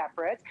them as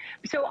separates.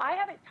 So I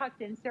have it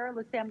tucked in, Sarah.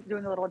 Let's say I'm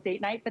doing a little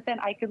date night, but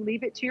then I can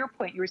leave it, to your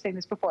point, you were saying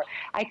this before,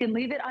 I can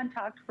leave it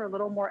untucked for a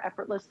little more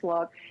effortless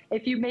look.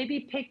 If you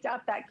maybe picked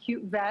up that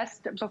cute vest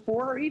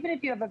before, or even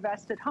if you have a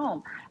vest at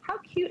home, how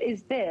cute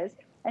is this?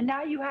 And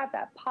now you have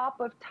that pop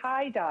of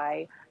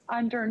tie-dye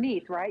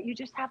underneath, right? You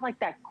just have like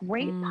that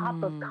great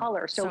pop of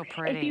color. So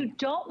if you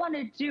don't want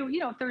to do, you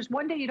know, if there's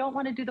one day you don't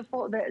want to do the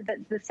full,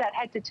 the set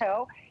head to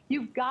toe,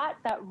 you've got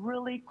that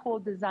really cool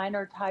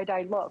designer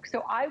tie-dye look.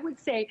 So I would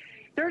say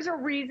There's a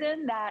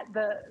reason that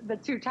the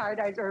two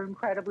tie-dyes are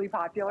incredibly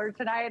popular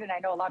tonight, and I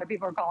know a lot of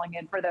people are calling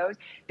in for those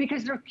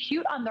because they're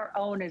cute on their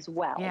own as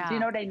well. Yeah. Do you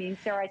know what I mean,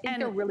 Sarah? I think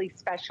they're really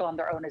special on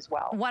their own as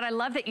well. What I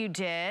love that you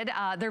did,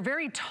 they're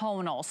very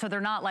tonal, so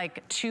they're not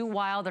like too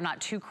wild, they're not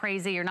too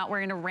crazy, you're not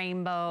wearing a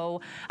rainbow,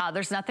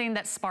 there's nothing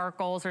that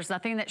sparkles, there's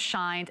nothing that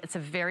shines, it's a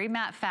very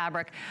matte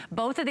fabric.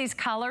 Both of these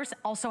colors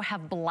also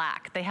have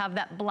black. They have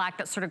that black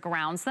that sort of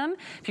grounds them.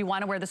 If you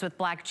want to wear this with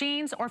black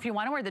jeans, or if you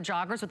want to wear the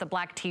joggers with a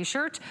black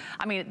t-shirt,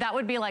 I mean, that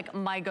would be like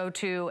my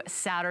go-to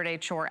Saturday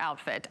chore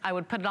outfit. I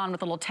would put it on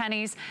with little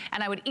tennies,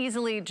 and I would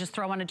easily just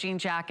throw on a jean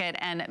jacket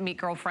and meet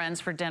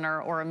girlfriends for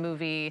dinner or a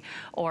movie,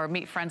 or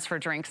meet friends for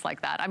drinks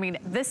like that. I mean,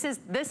 this is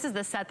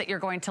the set that you're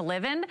going to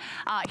live in.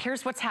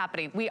 Here's what's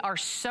happening. We are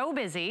so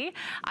busy.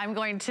 I'm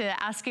going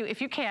to ask you,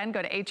 if you can,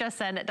 go to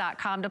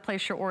hsn.com to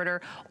place your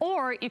order,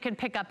 or you can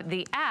pick up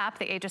the app,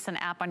 the HSN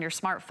app on your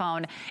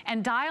smartphone,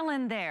 and dial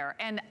in there.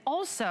 And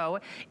also,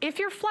 if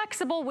you're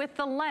flexible with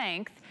the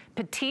length,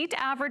 petite,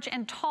 average,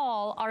 and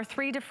tall are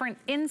 3 different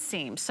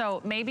inseams.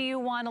 So maybe you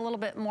want a little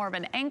bit more of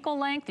an ankle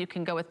length, you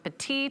can go with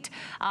petite.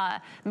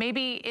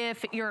 Maybe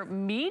if you're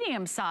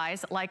medium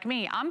size, like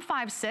me, I'm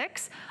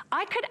 5'6",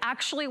 I could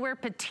actually wear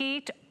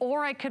petite,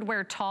 or I could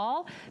wear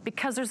tall,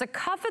 because there's a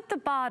cuff at the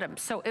bottom,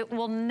 so it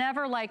will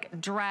never like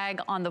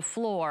drag on the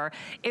floor.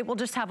 It will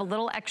just have a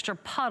little extra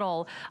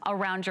puddle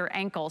around your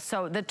ankle.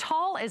 So the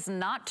tall is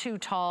not too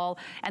tall,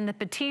 and the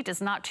petite is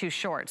not too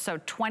short. So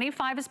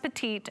 25 is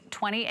petite,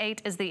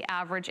 28 is the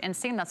average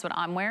inseam, that's what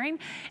I'm wearing,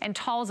 and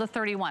tall is a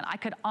 31. I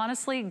could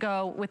honestly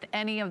go with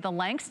any of the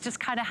lengths, just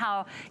kind of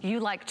how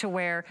you like to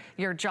wear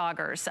your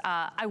joggers.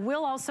 I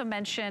will also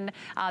mention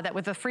that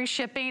with the free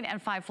shipping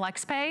and 5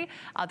 flex pay,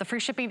 the free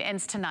shipping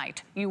ends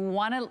tonight. You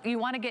want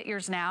to get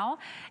yours now,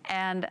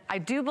 and I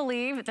do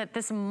believe that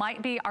this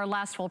might be our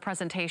last full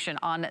presentation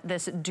on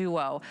this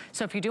duo.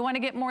 So if you do want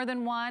to get more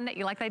than one,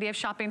 you like the idea of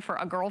shopping for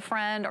a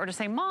girlfriend, or to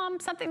say, Mom,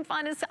 something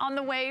fun is on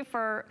the way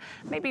for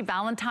maybe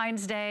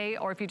Valentine's Day,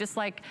 or if you just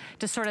like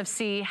to sort of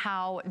see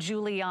how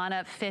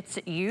Giuliana fits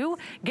you,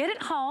 get it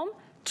home,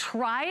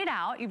 try it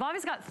out. You've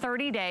always got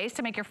 30 days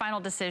to make your final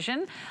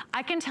decision.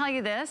 I can tell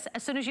you this,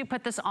 as soon as you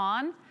put this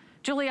on,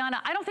 Giuliana,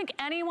 I don't think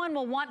anyone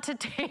will want to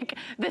take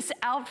this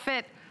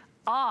outfit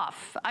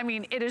off. I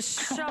mean, it is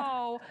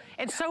so,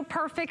 it's so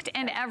perfect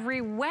in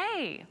every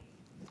way.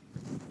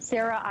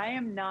 Sarah, I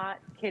am not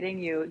kidding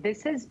you.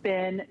 This has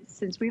been,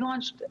 since we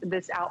launched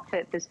this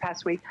outfit this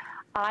past week,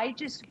 I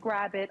just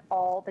grab it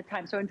all the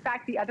time. So in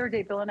fact, the other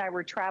day, Bill and I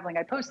were traveling.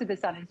 I posted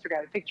this on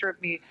Instagram, a picture of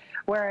me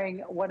wearing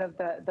one of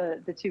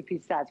the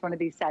two-piece sets, one of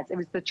these sets. It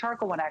was the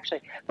charcoal one,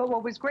 actually. But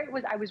what was great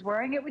was I was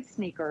wearing it with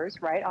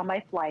sneakers, right, on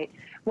my flight.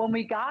 When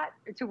we got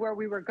to where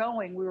we were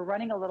going, we were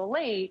running a little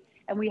late,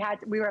 and we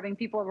were having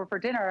people over for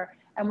dinner,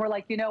 and we're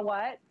like, you know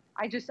what?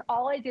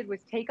 All I did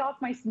was take off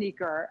my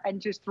sneaker and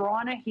just throw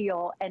on a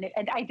heel, and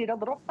I did a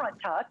little front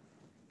tuck,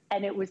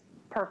 and it was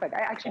perfect. I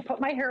actually put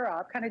my hair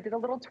up, kind of did a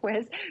little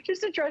twist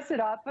just to dress it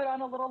up, put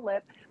on a little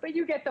lip, but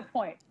you get the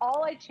point.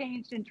 All I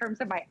changed in terms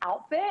of my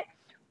outfit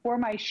were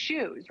my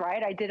shoes,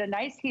 right? I did a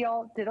nice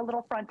heel, did a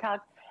little front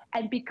tuck,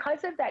 and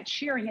because of that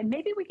shearing, and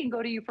maybe we can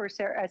go to you for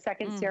a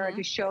second, Sarah,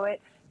 to show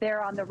it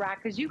there on the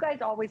rack, because you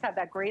guys always have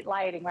that great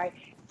lighting, right?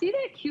 See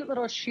that cute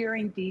little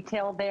shearing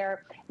detail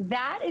there?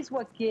 That is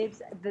what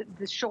gives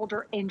the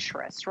shoulder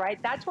interest, right?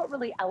 That's what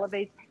really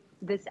elevates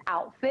this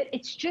outfit.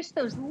 It's just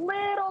those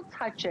little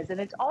touches, and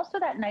it's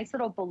also that nice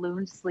little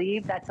balloon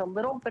sleeve that's a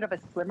little bit of a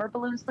slimmer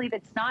balloon sleeve.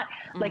 It's not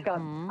like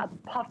a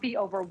puffy,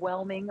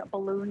 overwhelming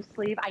balloon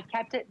sleeve. I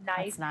kept it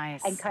nice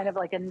and kind of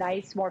like a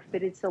nice, more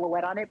fitted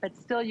silhouette on it, but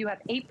still you have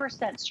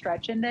 8%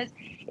 stretch in this.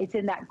 It's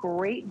in that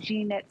great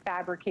G-knit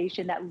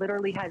fabrication that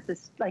literally has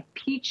this like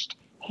peached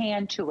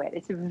hand to it.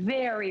 It's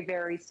very,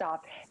 very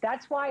soft.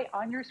 That's why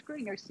on your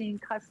screen you're seeing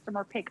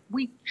customer pick.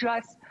 We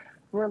just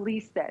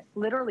release this.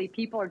 Literally,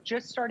 people are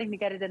just starting to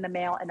get it in the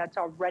mail, and it's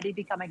already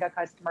becoming a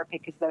customer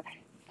pick because the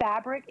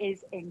fabric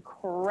is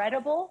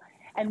incredible,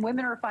 and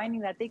women are finding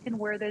that they can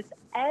wear this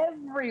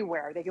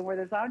everywhere. They can wear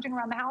this lounging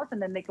around the house,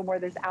 and then they can wear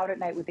this out at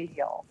night with a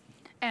heel.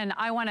 And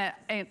I want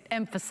to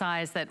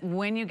emphasize that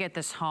when you get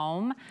this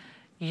home,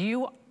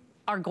 you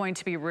are going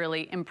to be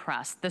really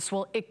impressed. This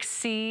will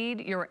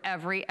exceed your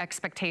every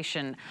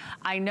expectation.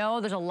 I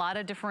know there's a lot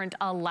of different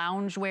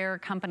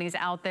loungewear companies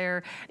out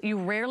there. You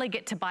rarely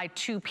get to buy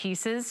 2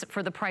 pieces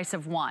for the price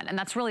of 1, and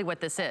that's really what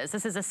this is.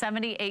 This is a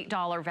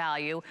 $78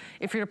 value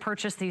if you're to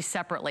purchase these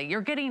separately.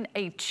 You're getting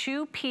a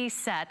 2-piece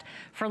set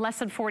for less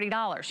than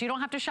 $40. You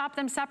don't have to shop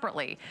them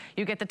separately.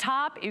 You get the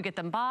top, you get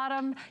them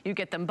bottom, you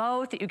get them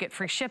both, you get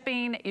free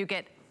shipping, you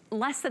get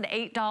less than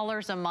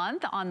 $8 a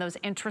month on those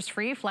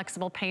interest-free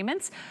flexible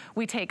payments.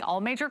 We take all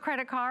major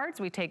credit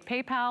cards, we take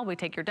PayPal, we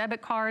take your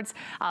debit cards,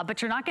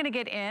 but you're not gonna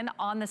get in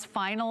on this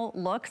final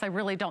look, 'cause I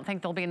really don't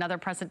think there'll be another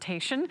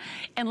presentation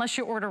unless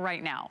you order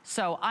right now.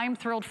 So I'm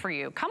thrilled for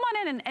you. Come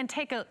on in and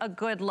take a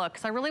good look,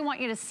 because I really want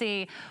you to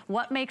see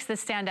what makes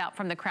this stand out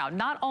from the crowd.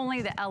 Not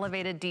only the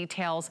elevated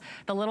details,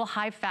 the little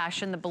high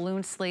fashion, the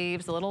balloon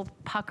sleeves, the little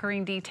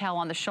puckering detail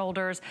on the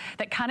shoulders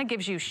that kind of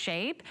gives you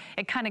shape.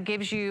 It kind of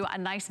gives you a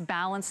nice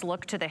balanced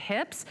look to the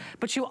hips,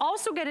 but you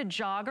also get a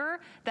jogger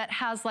that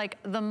has like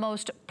the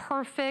most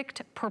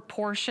perfect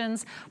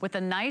proportions with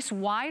a nice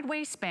wide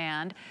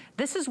waistband.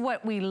 This is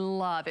what we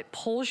love. It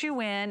pulls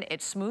you in,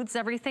 it smooths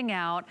everything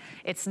out.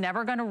 It's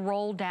never gonna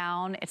roll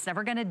down. It's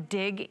never gonna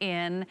dig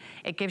in.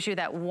 It gives you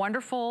that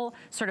wonderful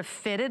sort of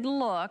fitted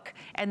look.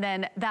 And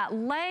then that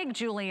leg,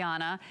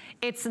 Giuliana,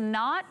 it's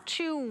not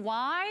too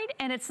wide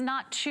and it's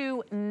not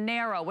too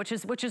narrow, which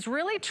is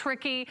really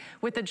tricky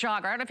with the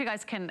jogger. I don't know if you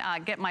guys can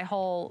get my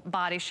whole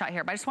body shot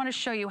here, but I just want to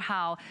show you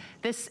how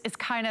this is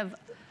kind of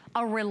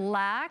a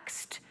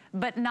relaxed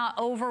but not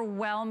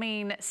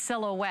overwhelming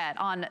silhouette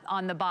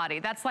on the body.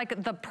 That's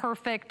like the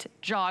perfect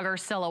jogger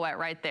silhouette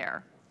right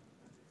there.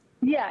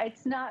 Yeah,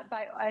 it's not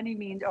by any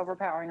means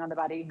overpowering on the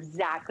body.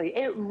 Exactly.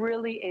 It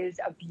really is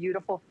a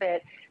beautiful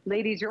fit.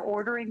 Ladies, you're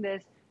ordering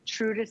this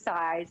true to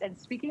size. And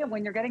speaking of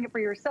when you're getting it for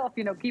yourself,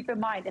 you know, keep in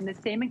mind, in the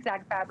same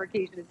exact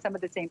fabrication and some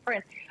of the same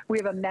prints, we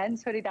have a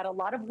men's hoodie that a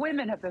lot of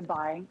women have been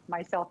buying,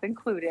 myself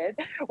included,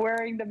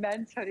 wearing the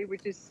men's hoodie,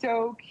 which is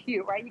so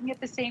cute, right? You can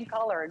get the same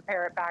color and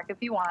pair it back if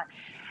you want.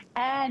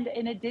 And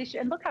in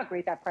addition, and look how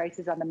great that price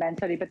is on the men's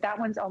hoodie, but that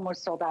one's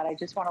almost sold out. I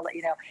just want to let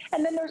you know.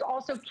 And then there's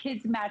also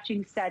kids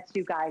matching sets,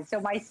 you guys. So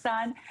my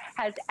son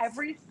has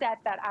every set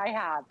that I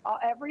have,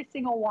 every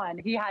single one.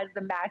 He has the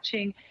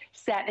matching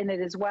set in it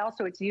as well.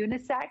 So it's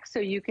unisex. So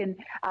you can,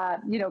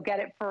 you know, get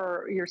it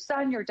for your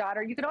son, your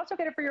daughter. You can also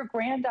get it for your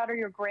granddaughter,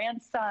 your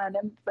grandson,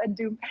 and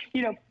do,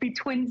 you know, be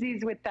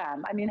twinsies with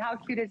them. I mean, how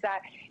cute is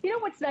that? You know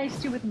what's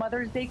nice too with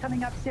Mother's Day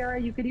coming up, Sarah?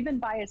 You could even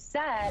buy a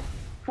set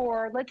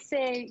for, let's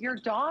say, your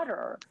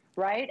daughter,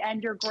 right?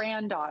 And your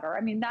granddaughter.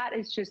 I mean, that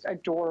is just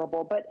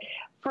adorable. But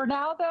for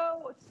now,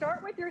 though,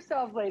 start with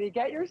yourself, ladies.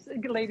 Get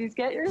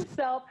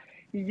yourself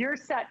your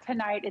set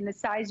tonight in the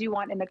size you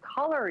want, in the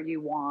color you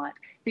want,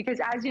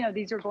 because as you know,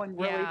 these are going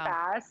really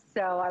fast.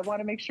 So I want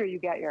to make sure you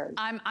get yours.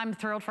 I'm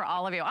thrilled for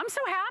all of you. I'm so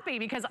happy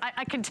because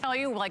I can tell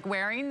you, like,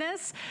 wearing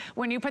this,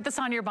 when you put this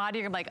on your body,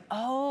 you're like,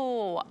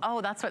 oh,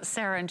 that's what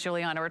Sarah and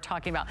Giuliana were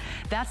talking about.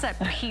 That's that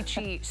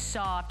peachy,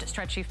 soft,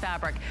 stretchy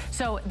fabric.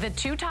 So the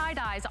two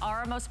tie-dyes are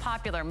our most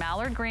popular,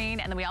 mallard green,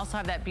 and then we also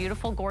have that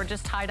beautiful,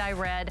 gorgeous tie-dye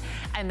red,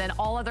 and then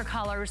all other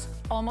colors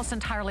almost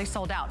entirely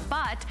sold out.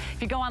 But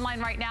if you go online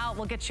right now,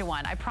 we'll get you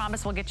one. I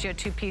promise we'll get you a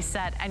two-piece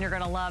set, and you're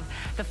gonna love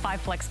the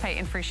 5 flex pay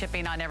and free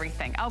shipping on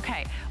everything.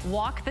 Okay,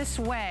 walk this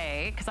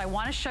way, because I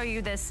wanna show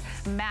you this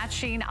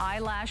matching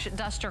eyelash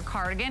duster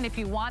cardigan. If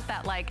you want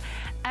that like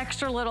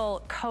extra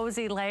little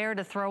cozy layer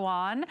to throw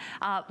on,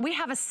 we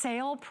have a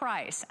sale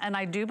price, and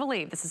I do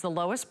believe this is the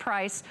lowest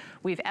price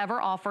we've ever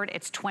offered.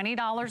 It's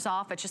 $20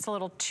 off. It's just a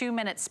little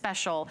 2-minute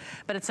special,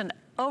 but it's an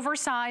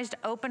oversized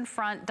open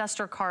front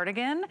duster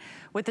cardigan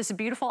with this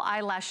beautiful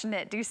eyelash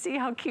knit. Do you see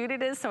how cute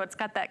it is? So it's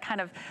got that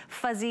kind of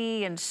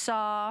fuzzy and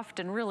soft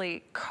and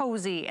really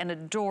cozy and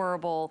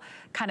adorable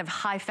kind of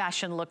high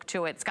fashion look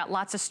to it. It's got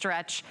lots of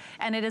stretch,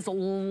 and it is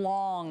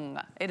long.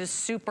 It is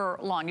super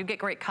long. You get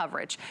great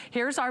coverage.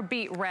 Here's our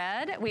beet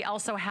red. We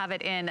also have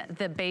it in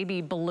the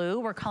baby blue.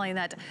 We're calling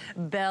that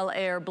Bel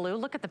Air blue.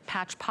 Look at the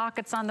patch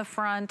pockets on the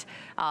front.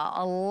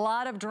 A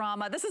lot of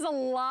drama. This is a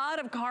lot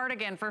of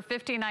cardigan for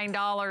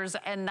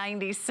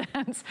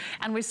 $59.90.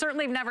 And we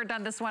certainly have never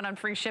done this one on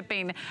free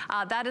shipping.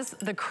 That is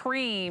the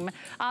cream.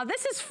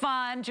 This is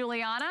fun,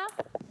 Giuliana.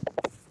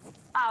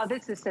 Oh,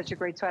 this is such a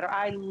great sweater.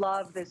 I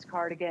love this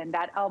cardigan.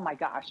 Oh my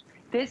gosh.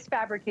 This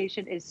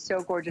fabrication is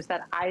so gorgeous.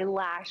 That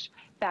eyelash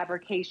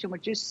fabrication,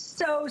 which is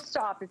so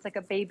soft. It's like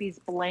a baby's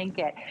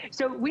blanket.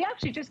 So we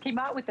actually just came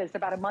out with this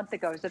about a month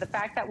ago. So the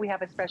fact that we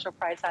have a special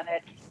price on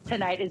it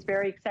tonight is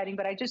very exciting.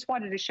 But I just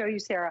wanted to show you,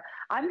 Sarah,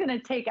 I'm going to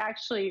take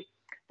actually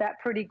that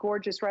pretty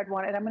gorgeous red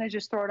one, and I'm going to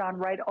just throw it on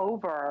right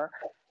over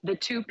the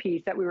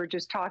two-piece that we were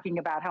just talking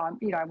about, how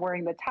I'm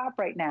wearing the top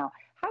right now.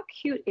 How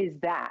cute is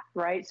that,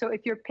 right? So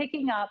if you're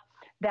picking up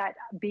that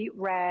beet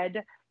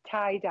red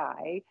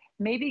tie-dye,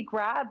 maybe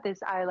grab this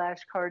eyelash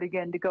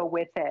cardigan to go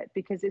with it,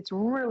 because it's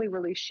really,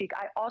 really chic.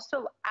 I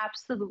also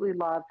absolutely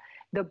love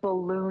the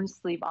balloon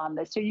sleeve on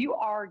this. So you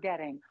are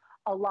getting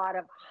a lot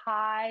of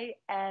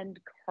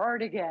high-end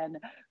cardigan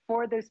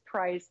for this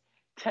price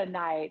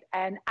tonight.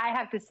 And I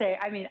have to say,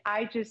 I mean,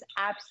 I just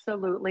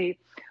absolutely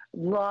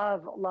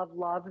love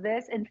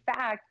this. In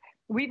fact,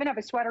 we even have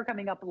a sweater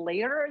coming up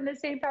later in the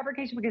same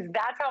fabrication, because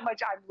that's how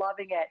much I'm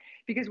loving it.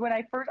 Because when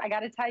I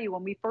got to tell you,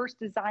 when we first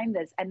designed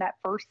this and that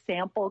first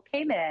sample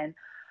came in,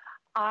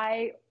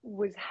 I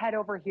was head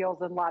over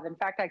heels in love. In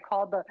fact, I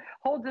called the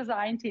whole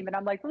design team and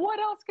I'm like, what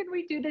else can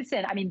we do this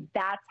in? I mean,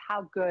 that's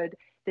how good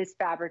this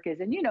fabric is.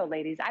 And you know,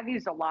 ladies, I've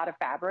used a lot of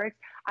fabrics.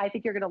 I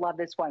think you're going to love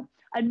this one.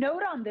 A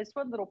note on this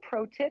one, little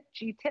pro tip,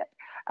 G tip,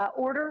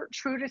 order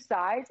true to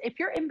size. If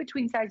you're in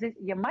between sizes,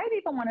 you might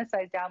even want to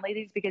size down,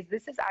 ladies, because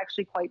this is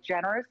actually quite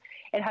generous.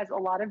 It has a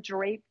lot of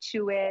drape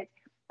to it.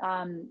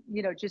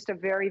 You know, just a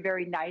very,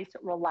 very nice,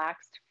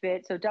 relaxed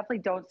fit. So definitely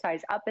don't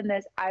size up in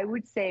this. I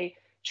would say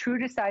true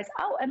to size.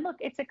 Oh, and look,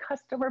 it's a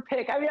customer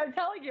pick. I mean, I'm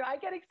telling you, I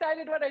get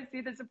excited when I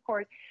see this, of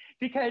course,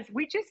 because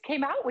we just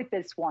came out with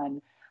this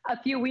one a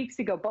few weeks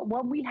ago. But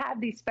when we have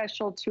these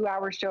special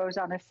 2-hour shows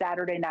on a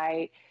Saturday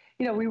night,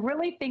 you know, we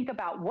really think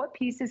about what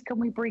pieces can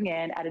we bring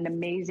in at an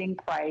amazing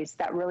price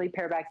that really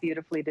pair back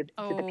beautifully to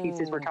the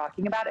pieces we're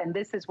talking about. And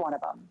this is one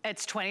of them.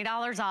 It's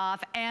 $20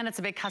 off, and it's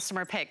a big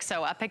customer pick.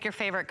 So pick your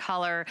favorite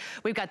color.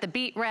 We've got the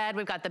beet red,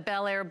 we've got the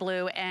Bel Air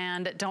blue,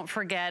 and don't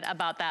forget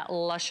about that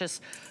luscious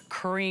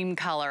cream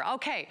color.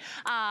 Okay,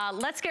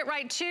 let's get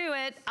right to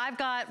it. I've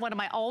got one of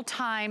my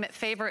all-time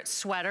favorite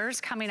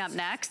sweaters coming up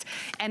next,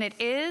 and it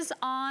is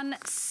on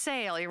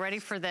sale. You ready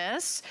for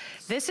this?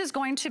 This is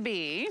going to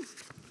be,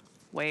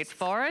 wait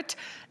for it.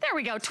 There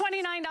we go,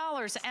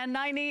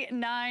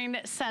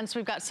 $29.99.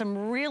 We've got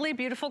some really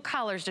beautiful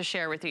colors to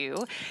share with you.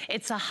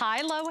 It's a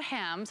high-low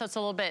hem, so it's a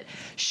little bit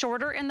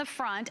shorter in the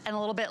front and a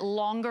little bit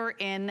longer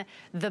in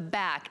the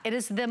back. It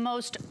is the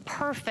most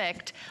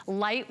perfect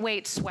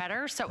lightweight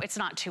sweater, so it's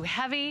not too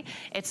heavy,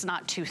 it's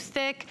not too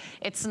thick,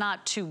 it's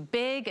not too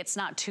big, it's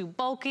not too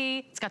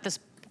bulky. It's got this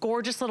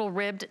gorgeous little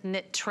ribbed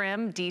knit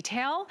trim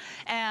detail.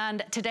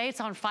 And today it's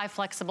on 5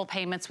 flexible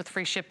payments with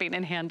free shipping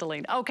and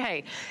handling.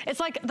 Okay, it's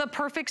like the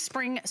perfect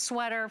spring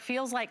sweater,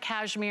 feels like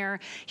cashmere.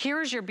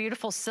 Here's your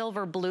beautiful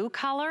silver blue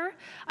color.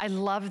 I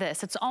love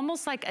this. It's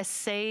almost like a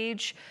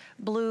sage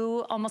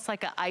blue, almost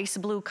like an ice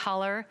blue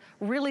color.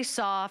 Really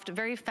soft,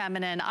 very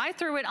feminine. I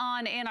threw it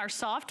on in our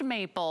soft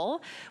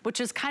maple,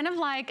 which is kind of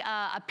like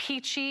a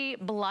peachy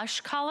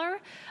blush color,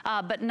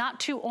 but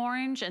not too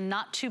orange and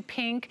not too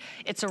pink.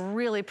 It's a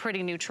really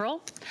pretty neutral.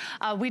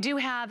 We do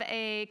have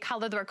a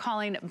color that we're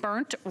calling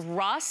burnt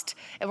rust,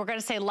 and we're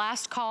gonna say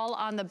last call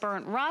on the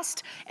burnt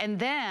rust. And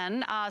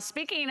then,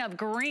 speaking of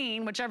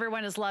green, which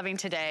everyone is loving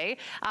today,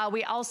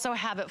 we also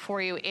have it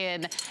for you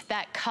in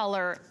that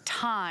color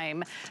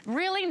thyme.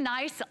 Really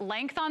nice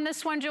length on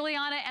this one,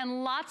 Giuliana,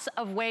 and lots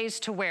of ways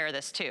to wear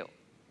this too.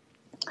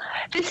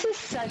 This is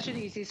such an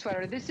easy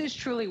sweater. This is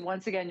truly,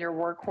 once again, your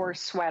workhorse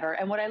sweater.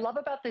 And what I love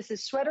about this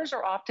is sweaters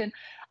are often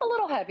a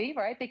little heavy,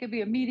 right? They could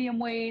be a medium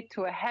weight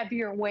to a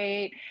heavier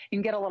weight. You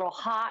can get a little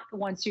hot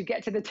once you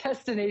get to the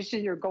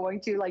destination you're going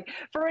to. Like,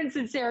 for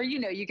instance, Sarah, you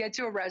know, you get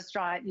to a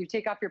restaurant, you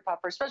take off your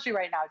puffer, especially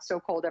right now, it's so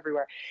cold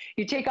everywhere.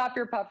 You take off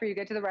your puffer, you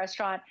get to the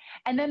restaurant,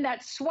 and then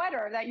that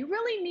sweater that you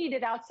really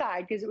needed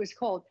outside because it was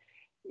cold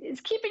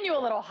is keeping you a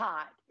little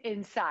hot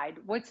inside.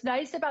 What's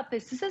nice about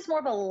this is more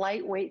of a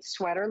lightweight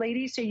sweater,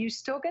 ladies, so you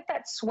still get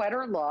that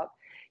sweater look.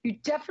 You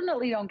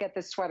definitely don't get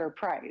the sweater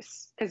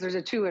price because there's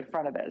a 2 in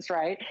front of this,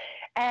 right?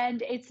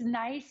 And it's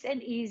nice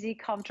and easy,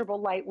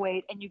 comfortable,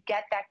 lightweight, and you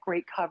get that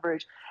great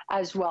coverage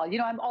as well. You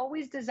know, I'm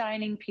always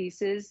designing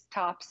pieces,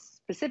 tops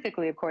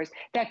specifically, of course,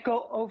 that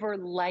go over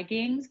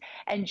leggings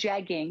and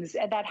jeggings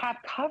and that have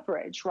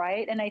coverage,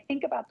 right? And I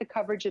think about the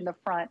coverage in the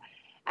front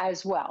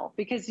as well,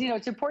 because, you know,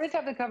 it's important to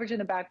have the coverage in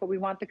the back, but we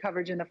want the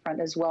coverage in the front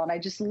as well. And I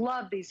just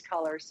love these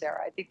colors,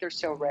 Sarah. I think they're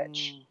so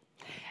rich.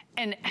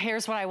 And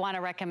here's what I want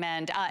to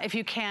recommend. If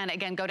you can,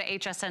 again, go to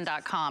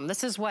hsn.com.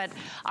 This is what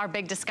our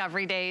Big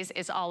Discovery Days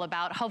is all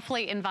about.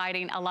 Hopefully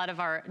inviting a lot of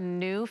our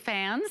new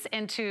fans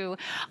into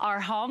our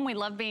home. We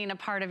love being a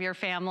part of your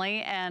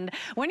family. And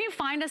when you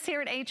find us here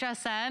at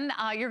HSN,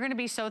 you're going to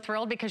be so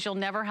thrilled because you'll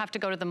never have to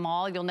go to the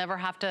mall. You'll never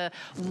have to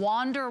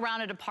wander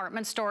around a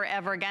department store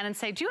ever again and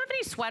say, do you have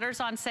any sweaters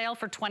on sale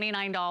for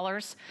 $29?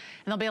 And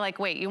they'll be like,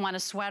 wait, you want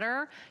a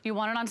sweater? You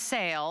want it on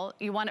sale?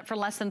 You want it for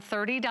less than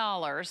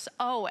 $30?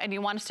 Oh, and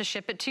you want us to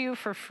ship it to you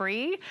for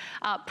free?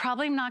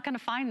 Probably not gonna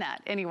find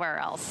that anywhere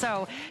else.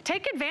 So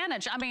take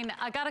advantage. I mean,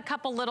 I got a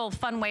couple little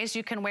fun ways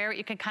you can wear it.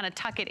 You can kind of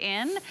tuck it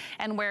in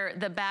and wear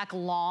the back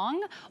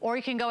long, or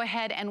you can go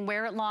ahead and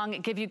wear it long,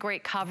 give you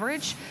great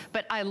coverage.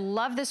 But I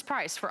love this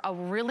price for a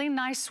really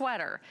nice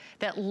sweater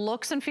that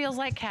looks and feels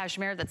like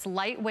cashmere, that's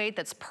lightweight,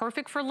 that's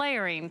perfect for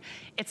layering.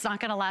 It's not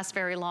gonna last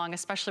very long,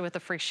 especially with the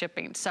free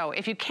shipping. So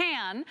if you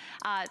can,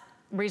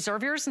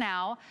 reserve yours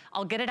now.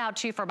 I'll get it out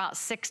to you for about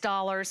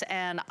 $6.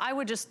 And I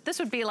would just, this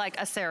would be like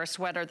a Sarah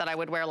sweater that I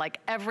would wear like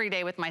every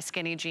day with my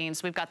skinny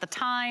jeans. We've got the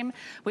thyme.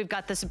 We've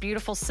got this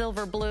beautiful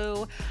silver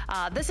blue.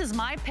 This is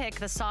my pick,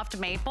 the soft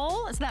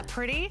maple. Isn't that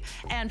pretty?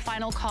 And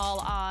final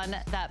call on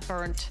that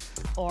burnt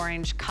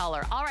orange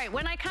color. All right,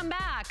 when I come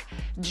back,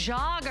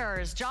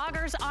 joggers.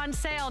 Joggers on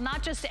sale,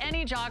 not just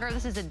any jogger.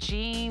 This is a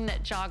jean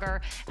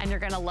jogger, and you're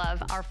gonna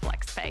love our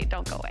flex pay.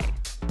 Don't go away.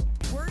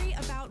 Worry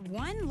about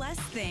one less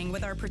thing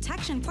with our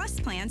Protection Plus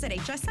plans at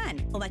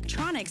HSN.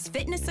 Electronics,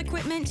 fitness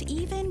equipment,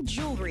 even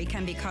jewelry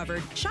can be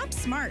covered. Shop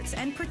smart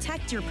and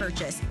protect your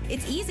purchase.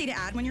 It's easy to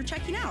add when you're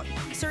checking out.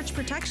 Search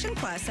Protection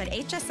Plus at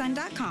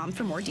hsn.com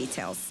for more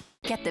details.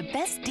 Get the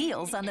best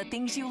deals on the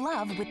things you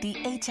love with the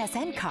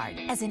HSN card.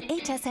 As an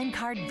HSN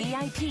card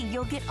VIP,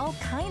 you'll get all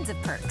kinds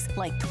of perks,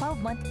 like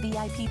 12-month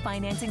VIP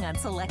financing on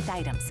select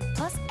items,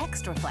 plus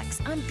extra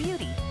flex on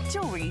beauty,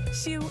 jewelry,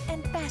 shoe,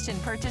 and fashion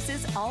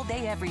purchases all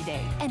day, every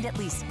day. And at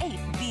least 8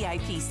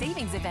 VIP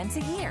savings events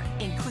a year.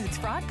 Includes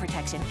fraud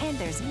protection, and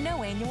there's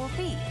no annual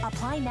fee.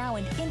 Apply now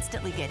and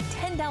instantly get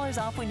 $10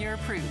 off when you're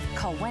approved.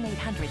 Call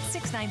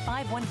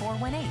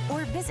 1-800-695-1418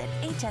 or visit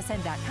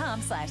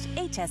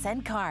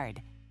hsn.com/HSN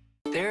card.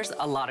 There's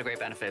a lot of great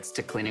benefits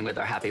to cleaning with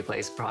our Happy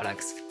Place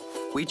products.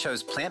 We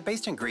chose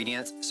plant-based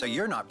ingredients so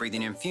you're not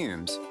breathing in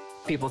fumes.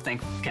 People think,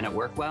 can it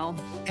work well?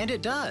 And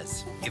it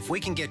does. If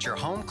we can get your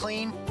home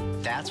clean,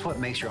 that's what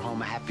makes your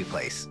home a happy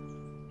place.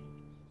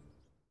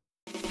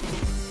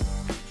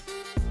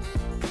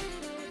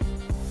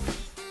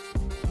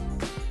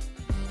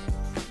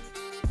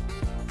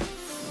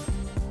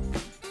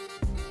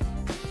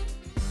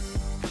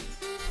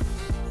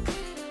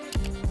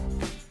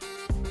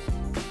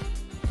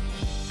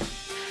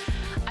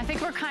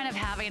 We're kind of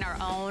having our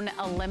own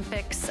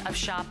Olympics of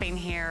shopping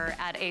here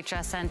at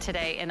HSN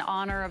today in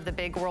honor of the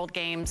big World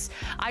Games.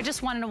 I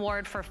just won an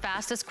award for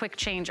fastest quick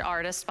change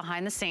artist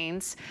behind the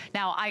scenes.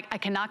 Now, I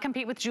cannot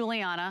compete with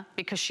Giuliana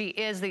because she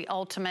is the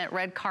ultimate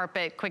red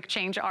carpet quick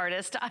change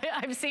artist.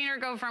 I've seen her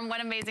go from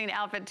one amazing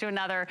outfit to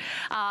another,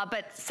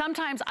 but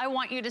sometimes I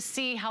want you to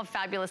see how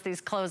fabulous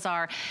these clothes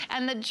are.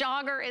 And the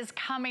jogger is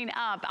coming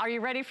up. Are you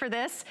ready for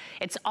this?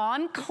 It's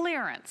on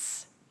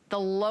clearance. The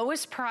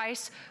lowest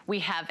price we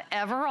have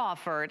ever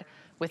offered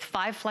with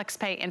 5 flex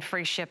pay and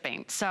free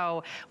shipping.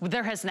 So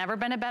there has never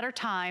been a better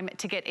time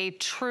to get a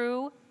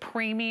true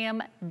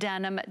premium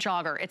denim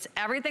jogger. It's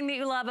everything that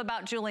you love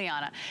about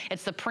Giuliana.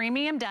 It's the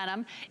premium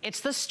denim, it's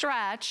the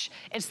stretch,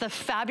 it's the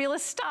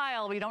fabulous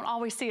style. We don't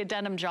always see a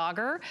denim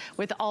jogger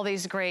with all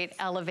these great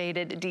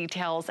elevated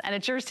details. And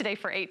it's yours today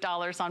for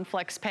 $8 on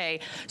flex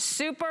pay.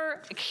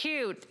 Super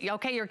cute.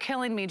 Okay, you're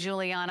killing me,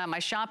 Giuliana. My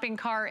shopping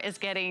cart is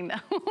getting,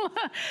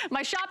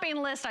 my shopping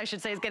list, I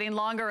should say, is getting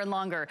longer and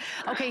longer.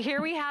 Okay,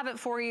 here we have it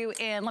for you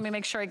in, let me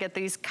make sure I get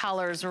these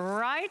colors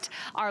right.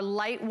 Our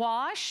light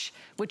wash,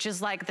 which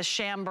is like the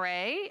chambray.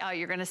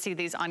 You're gonna see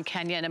these on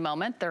Kenya in a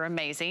moment. They're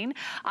amazing.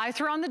 I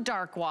threw on the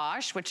dark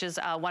wash, which is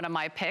one of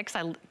my picks.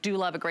 I do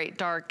love a great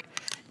dark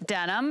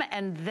denim.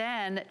 And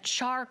then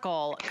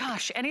charcoal.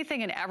 Gosh,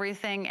 anything and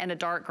everything in a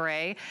dark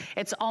gray.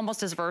 It's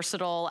almost as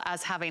versatile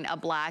as having a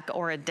black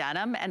or a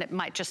denim, and it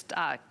might just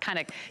kind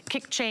of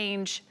kick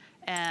change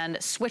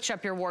and switch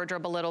up your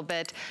wardrobe a little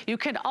bit. You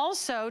can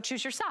also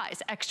choose your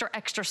size, extra,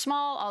 extra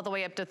small, all the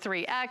way up to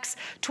 3X.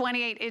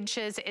 28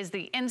 inches is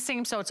the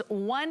inseam, so it's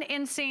 1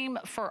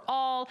 inseam for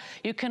all.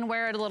 You can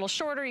wear it a little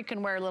shorter, you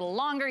can wear it a little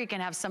longer, you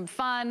can have some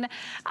fun.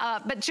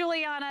 But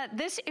Giuliana,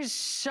 this is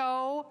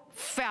so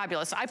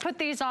fabulous. I put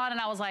these on and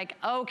I was like,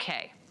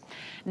 okay,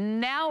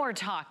 now we're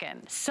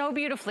talking. So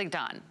beautifully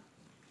done.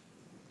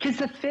 Because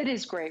the fit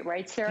is great,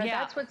 right, Sarah? Yeah.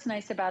 That's what's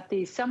nice about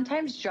these.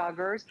 Sometimes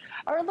joggers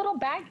are a little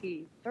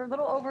baggy. They're a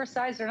little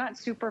oversized. They're not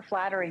super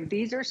flattering.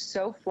 These are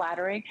so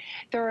flattering.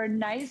 They're a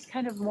nice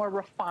kind of more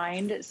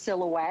refined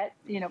silhouette,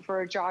 you know,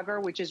 for a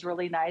jogger, which is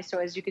really nice. So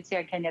as you can see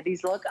on Kenya,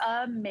 these look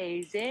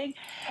amazing.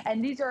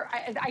 And these are,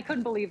 I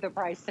couldn't believe the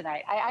price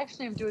tonight. I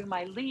actually am doing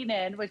my lean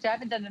in, which I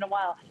haven't done in a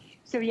while.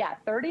 So yeah,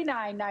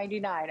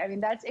 $39.99. I mean,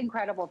 that's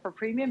incredible for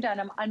premium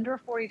denim, under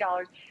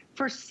 $40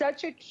 for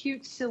such a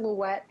cute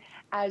silhouette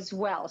as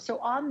well. So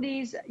on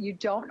these, you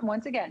don't,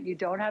 once again, you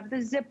don't have the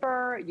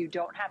zipper, you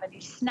don't have any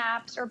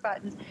snaps or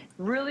buttons.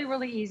 Really,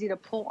 really easy to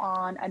pull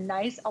on. A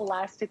nice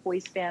elastic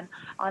waistband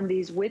on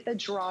these with a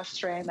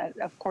drawstring that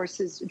of course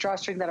is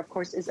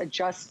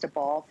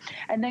adjustable,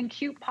 and then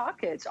cute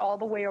pockets all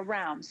the way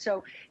around.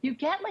 So you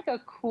get like a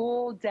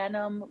cool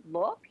denim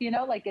look, you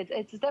know, like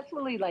it's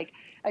definitely like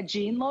a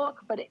jean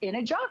look, but in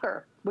a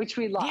jogger, which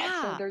we love.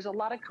 Yeah. So there's a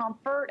lot of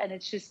comfort, and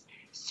it's just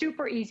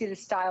super easy to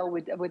style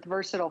with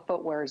versatile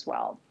footwear as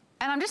well.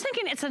 And I'm just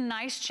thinking it's a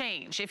nice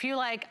change. If you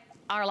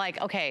are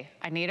like, okay,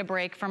 I need a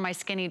break from my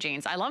skinny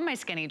jeans. I love my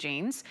skinny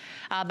jeans,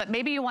 but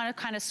maybe you want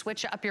to kind of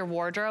switch up your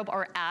wardrobe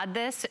or add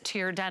this to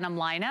your denim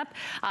lineup.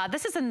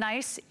 This is a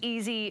nice,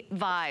 easy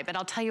vibe, and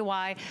I'll tell you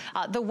why.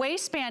 The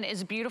waistband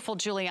is beautiful,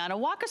 Giuliana.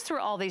 Walk us through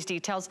all these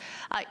details.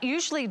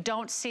 Usually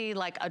don't see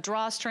like a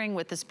drawstring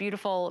with this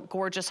beautiful,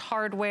 gorgeous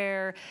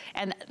hardware,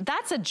 and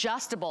that's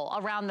adjustable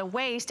around the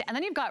waist, and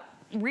then you've got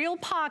real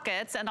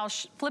pockets, and I'll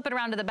flip it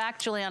around to the back,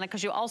 Giuliana,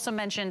 because you also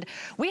mentioned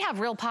we have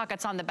real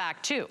pockets on the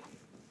back too.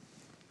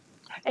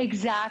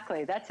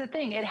 Exactly. That's the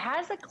thing. It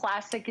has a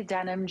classic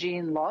denim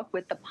jean look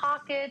with the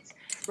pockets,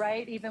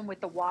 right? Even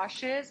with the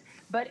washes,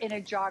 but in a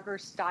jogger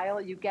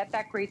style, you get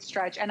that great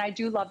stretch. And I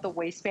do love the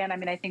waistband. I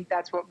mean, I think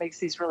that's what makes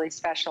these really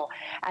special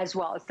as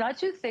well. It's not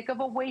too thick of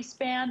a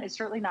waistband. It's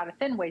certainly not a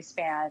thin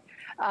waistband,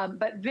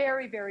 but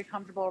very, very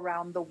comfortable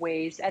around the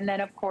waist. And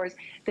then of course,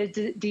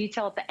 the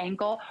detail at the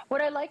ankle.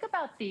 What I like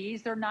about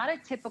these, they're not a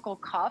typical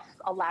cuff,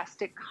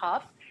 elastic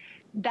cuff,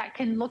 that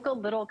can look a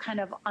little kind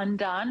of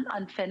undone,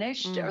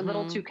 unfinished, or a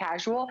little too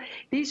casual.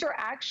 These are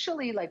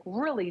actually like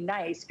really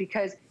nice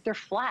because they're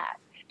flat.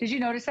 Did you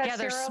notice that, yeah,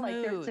 Sarah? they're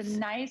smooth. Like, it's a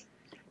nice,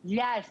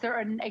 yes, they're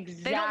exactly.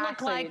 They don't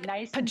look like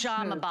nice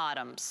pajama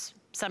bottoms.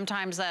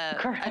 Sometimes a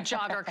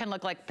jogger can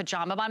look like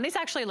pajama bottom. These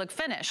actually look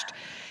finished.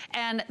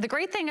 And the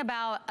great thing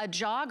about a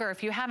jogger,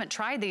 if you haven't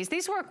tried these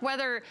work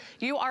whether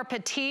you are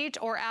petite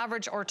or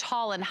average or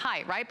tall in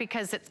height, right?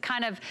 Because it's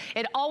kind of,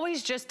 it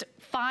always just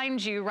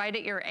finds you right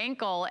at your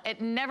ankle. It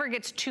never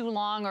gets too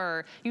long,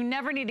 or you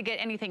never need to get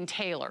anything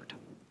tailored.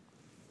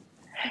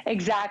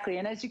 Exactly.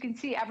 And as you can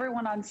see,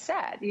 everyone on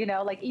set, you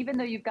know, like even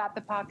though you've got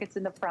the pockets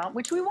in the front,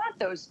 which we want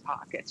those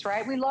pockets,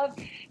 right? We love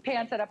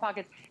pants that have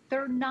pockets.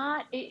 They're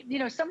not, you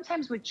know,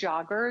 sometimes with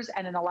joggers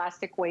and an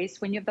elastic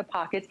waist, when you have the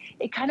pockets,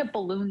 it kind of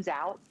balloons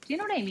out. Do you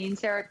know what I mean,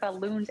 Sarah? It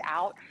balloons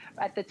out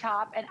at the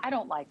top. And I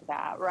don't like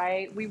that,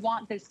 right? We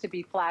want this to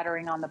be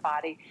flattering on the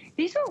body.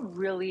 These are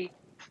really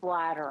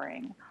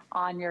flattering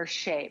on your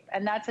shape.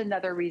 And that's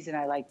another reason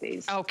I like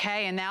these.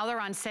 Okay, and now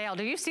they're on sale.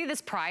 Do you see this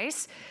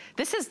price?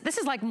 This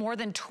is like more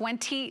than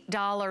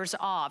 $20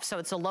 off. So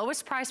it's the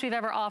lowest price we've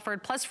ever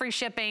offered, plus free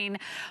shipping,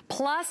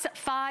 plus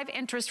 5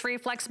 interest-free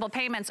flexible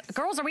payments.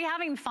 Girls, are we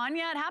having fun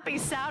yet? Happy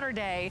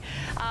Saturday.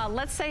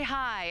 Let's say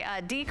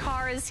hi. Dee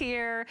Carr is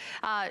here.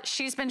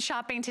 She's been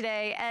shopping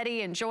today.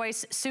 Eddie and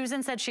Joyce.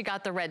 Susan said she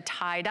got the red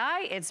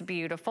tie-dye. It's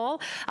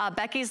beautiful.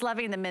 Becky's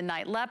loving the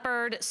Midnight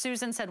Leopard.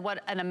 Susan said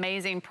what an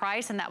amazing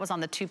price, and that was on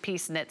the 2-piece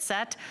knit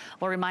set.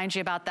 We'll remind you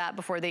about that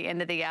before the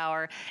end of the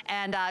hour.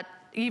 And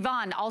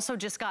Yvonne also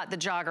just got the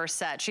jogger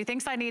set. She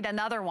thinks I need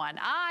another one.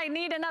 I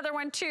need another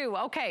one too.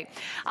 Okay,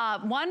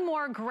 one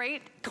more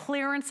great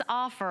clearance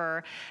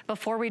offer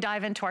before we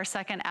dive into our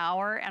second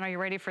hour. And are you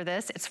ready for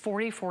this? It's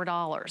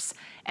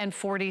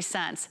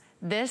 $44.40.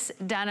 This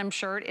denim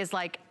shirt is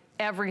like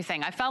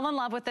everything. I fell in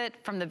love with it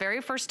from the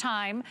very first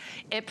time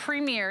it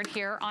premiered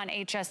here on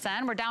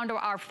HSN. We're down to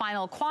our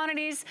final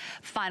quantities,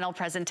 final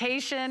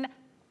presentation.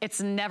 It's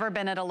never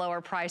been at a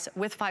lower price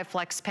with 5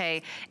 flex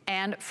pay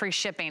and free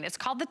shipping. It's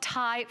called the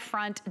tie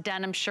front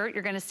denim shirt.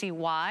 You're gonna see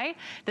why.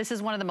 This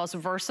is one of the most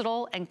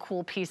versatile and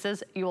cool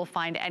pieces you will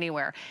find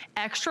anywhere.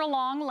 Extra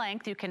long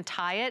length, you can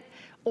tie it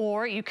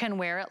or you can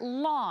wear it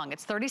long.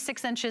 It's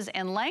 36 inches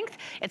in length.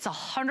 It's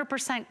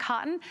 100%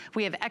 cotton.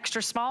 We have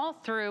extra small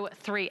through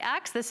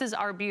 3X. This is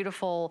our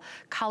beautiful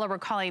color we're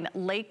calling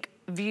Lake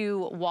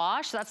View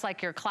wash. That's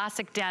like your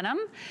classic denim.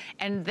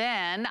 And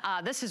then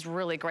this is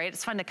really great.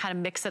 It's fun to kind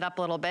of mix it up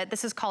a little bit.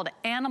 This is called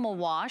Animal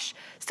Wash.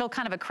 Still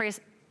kind of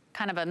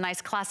a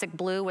nice classic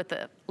blue with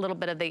a little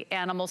bit of the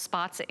animal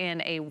spots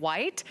in a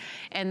white.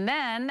 And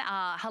then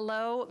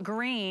Hello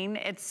Green.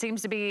 It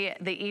seems to be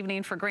the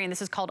evening for green.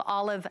 This is called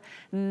Olive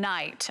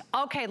Night.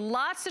 Okay,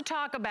 lots to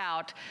talk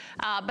about,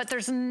 but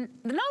there's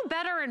no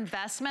better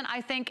investment,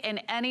 I think, in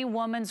any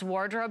woman's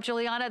wardrobe,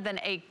 Giuliana, than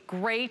a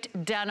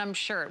great denim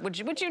shirt.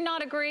 Would you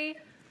not agree?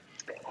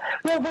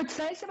 Well, what's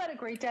nice about a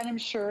great denim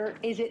shirt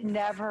is it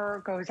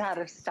never goes out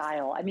of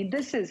style. I mean,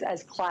 this is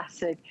as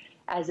classic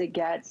as it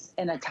gets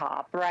in a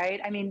top,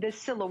 right? I mean, this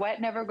silhouette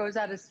never goes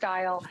out of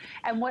style.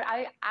 And what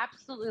I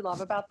absolutely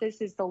love about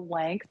this is the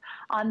length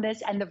on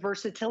this and the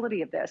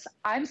versatility of this.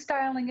 I'm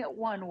styling it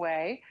one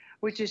way,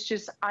 which is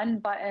just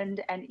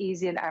unbuttoned and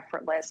easy and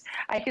effortless.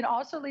 I can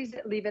also leave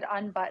it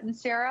unbuttoned,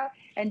 Sarah,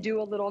 and do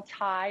a little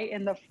tie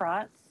in the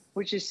front,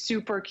 which is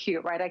super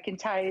cute, right? I can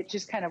tie it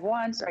just kind of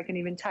once, or I can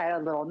even tie a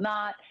little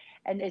knot,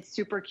 and it's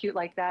super cute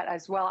like that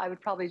as well. I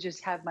would probably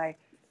just have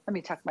let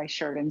me tuck my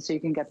shirt in so you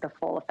can get the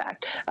full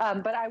effect.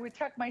 But I would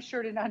tuck my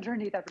shirt in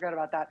underneath, I forgot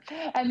about that,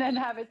 and then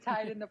have it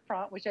tied in the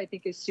front, which I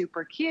think is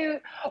super cute.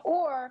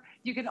 Or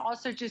you can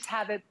also just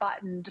have it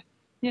buttoned,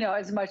 you know,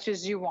 as much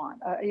as you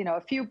want. You know,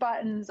 a few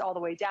buttons all the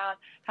way down,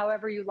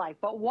 however you like.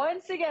 But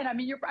once again, I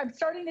mean, you're probably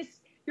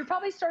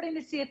starting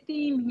to see a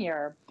theme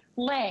here.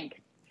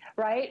 Length,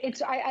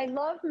 right? I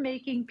love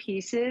making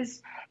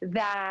pieces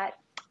that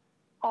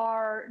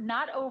are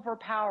not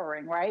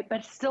overpowering, right?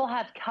 But still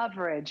have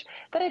coverage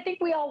that I think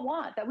we all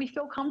want, that we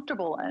feel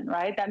comfortable in,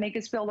 right? That make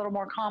us feel a little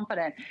more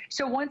confident.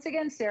 So once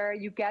again, Sarah,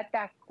 you get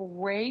that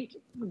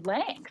great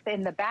length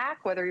in the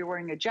back, whether you're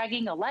wearing a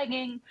jegging, a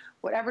legging,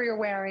 whatever you're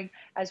wearing,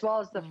 as well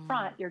as the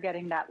front, you're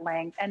getting that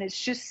length. And it's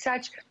just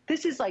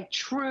this is like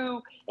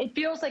true, it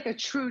feels like a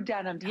true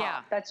denim top.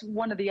 Yeah. That's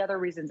one of the other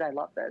reasons I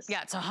love this.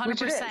 Yeah, it's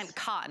 100%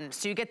 cotton.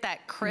 So you get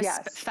that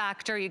crisp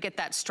factor, you get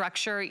that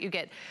structure, you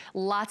get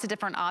lots of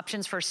different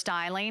options for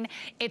styling.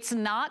 It's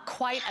not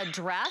quite a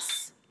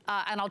dress.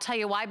 And I'll tell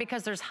you why,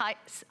 because there's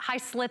high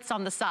slits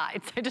on the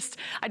sides.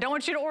 I don't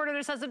want you to order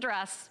this as a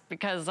dress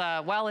because,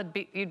 well,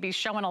 you'd be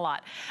showing a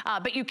lot.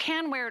 But you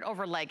can wear it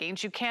over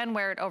leggings. You can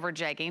wear it over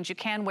jeggings. You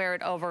can wear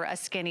it over a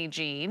skinny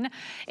jean.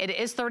 It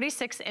is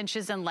 36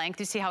 inches in length.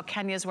 You see how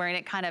Kenya's wearing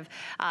it kind of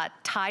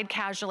tied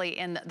casually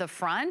in the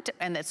front,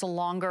 and it's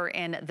longer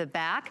in the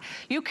back.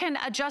 You can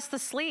adjust the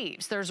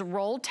sleeves. There's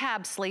roll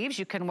tab sleeves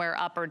you can wear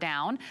up or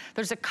down.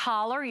 There's a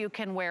collar you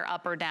can wear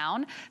up or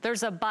down.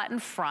 There's a button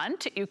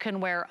front you can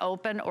wear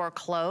open or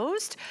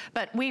closed,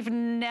 but we've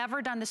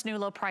never done this new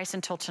low price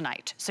until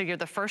tonight. So you're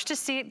the first to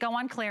see it go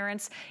on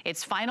clearance.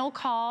 It's final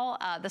call.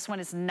 This one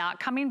is not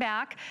coming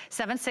back.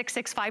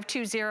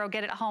 766-520.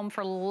 Get it home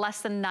for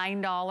less than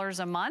 $9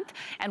 a month,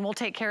 and we'll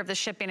take care of the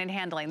shipping and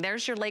handling.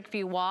 There's your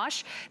Lakeview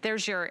wash.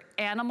 There's your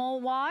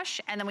animal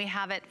wash, and then we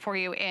have it for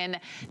you in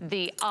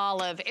the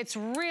olive. It's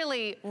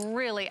really,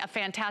 really a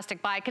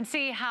fantastic buy. I can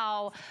see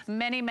how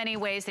many, many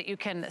ways that you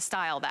can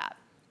style that.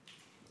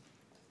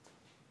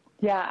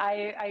 Yeah,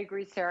 I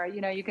agree, Sarah.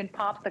 You know, you can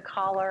pop the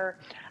collar.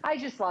 I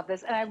just love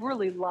this, and I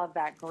really love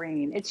that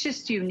green. It's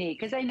just unique,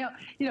 because I know,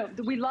 you know,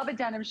 we love a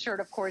denim shirt,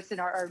 of course, in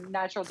our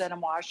natural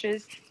denim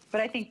washes,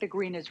 but I think the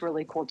green is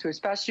really cool, too,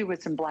 especially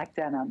with some black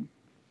denim.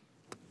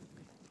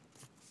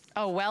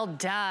 Oh, well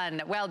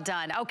done. Well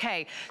done.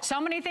 Okay, so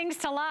many things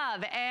to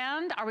love.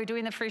 And are we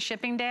doing the free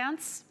shipping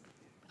dance?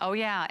 Oh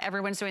yeah,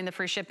 everyone's doing the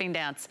free shipping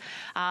dance.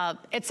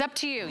 It's up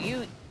to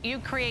you. You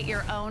create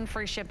your own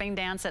free shipping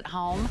dance at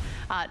home.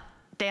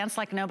 Dance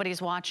like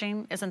nobody's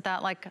watching. Isn't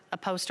that like a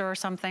poster or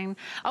something?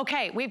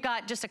 Okay, we've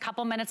got just a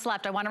couple minutes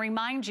left. I want to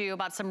remind you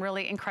about some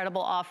really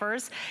incredible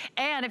offers.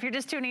 And if you're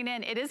just tuning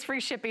in, it is free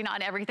shipping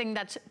on everything.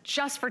 That's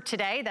just for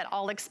today. That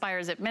all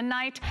expires at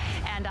midnight.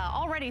 And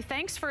already,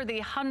 thanks for the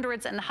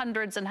hundreds and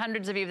hundreds and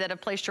hundreds of you that have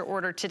placed your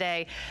order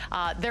today.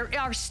 There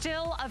are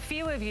still a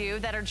few of you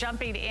that are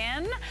jumping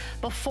in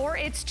before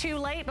it's too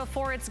late,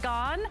 before it's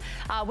gone.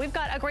 We've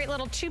got a great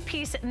little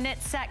two-piece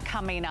knit set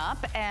coming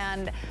up,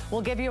 and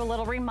we'll give you a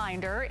little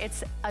reminder.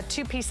 It's a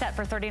two-piece set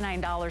for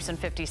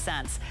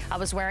 $39.50. I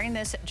was wearing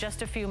this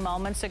just a few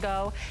moments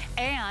ago,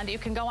 and you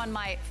can go on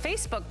my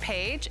Facebook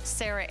page,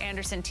 Sarah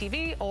Anderson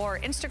TV, or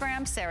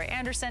Instagram, Sarah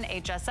Anderson,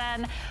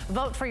 HSN.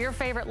 Vote for your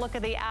favorite look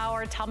of the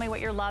hour. Tell me what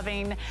you're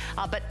loving.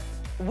 But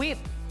we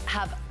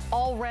have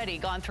already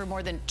gone through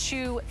more than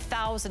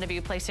 2,000 of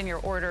you placing your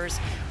orders.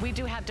 We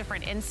do have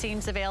different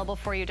inseams available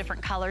for you,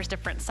 different colors,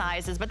 different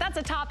sizes, but that's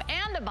a top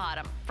and a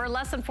bottom for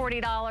less than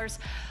 $40.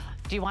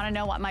 Do you want to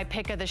know what my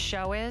pick of the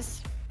show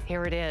is?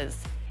 Here it is.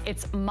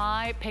 It's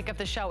my pick of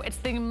the show. It's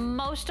the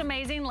most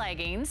amazing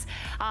leggings.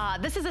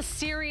 This is a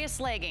serious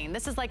legging.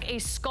 This is like a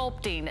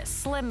sculpting,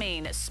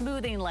 slimming,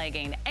 smoothing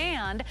legging.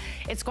 And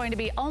it's going to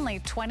be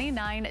only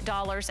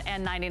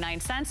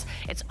 $29.99.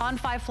 It's on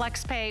 5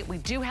 flex pay. We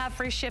do have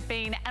free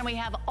shipping, and we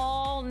have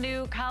all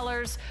new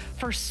colors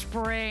for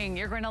spring.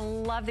 You're going to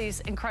love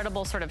these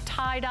incredible sort of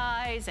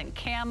tie-dyes and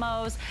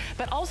camos,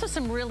 but also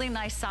some really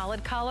nice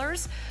solid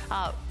colors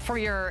for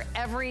your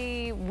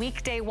every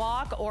weekday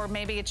walk, or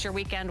maybe it's your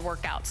weekend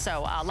workout.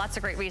 So lots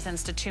of great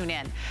reasons to tune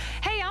in.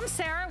 Hey, I'm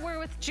Sarah. We're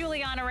with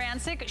Giuliana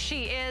Rancic.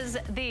 She is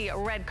the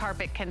red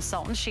carpet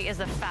consultant. She is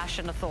a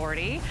fashion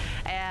authority,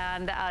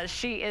 and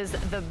she is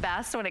the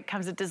best when it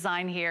comes to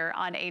design here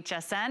on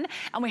HSN.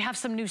 And we have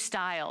some new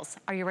styles.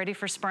 Are you ready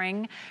for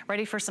spring?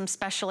 Ready for some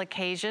special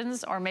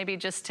occasions, or maybe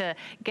just to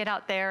get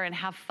out there and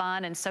have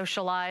fun and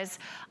socialize?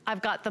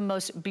 I've got the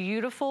most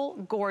beautiful,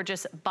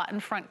 gorgeous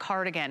button front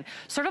cardigan,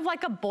 sort of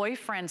like a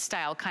boyfriend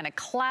style, kind of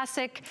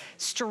classic,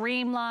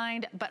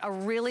 streamlined, but a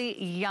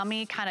really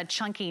yummy kind of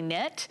chunky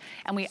knit.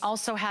 And we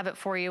also have it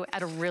for you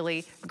at a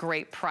really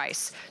great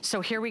price.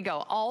 So here we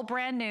go, all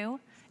brand new.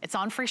 It's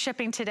on free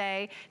shipping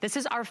today. This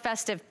is our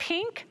festive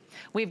pink.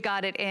 We've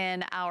got it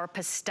in our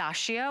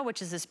pistachio,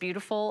 which is this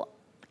beautiful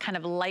kind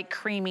of light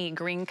creamy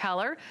green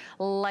color,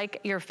 like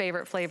your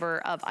favorite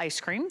flavor of ice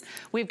cream.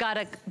 We've got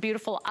a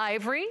beautiful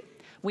ivory.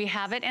 We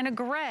have it in a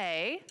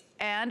gray,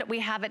 and we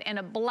have it in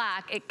a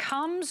black. It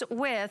comes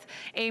with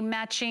a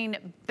matching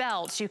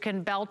belt. You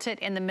can belt it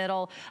in the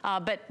middle.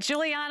 But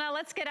Giuliana,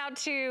 let's get out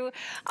to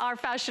our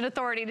fashion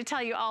authority to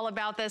tell you all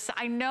about this.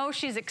 I know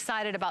she's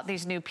excited about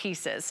these new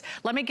pieces.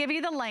 Let me give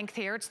you the length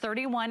here. It's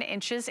 31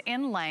 inches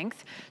in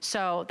length.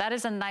 So that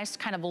is a nice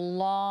kind of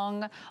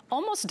long,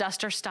 almost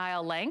duster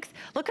style length.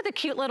 Look at the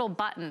cute little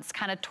buttons,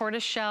 kind of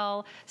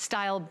tortoiseshell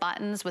style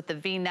buttons with the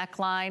V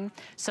neckline.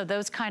 So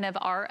those kind of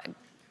are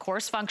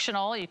course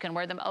functional. You can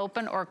wear them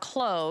open or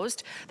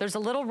closed. There's a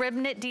little rib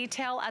knit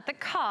detail at the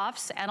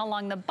cuffs and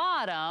along the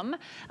bottom,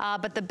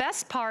 but the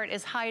best part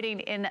is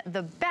hiding in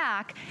the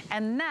back,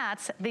 and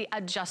that's the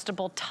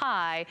adjustable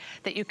tie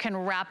that you can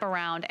wrap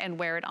around and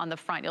wear it on the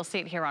front. You'll see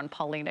it here on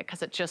Paulina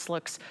because it just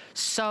looks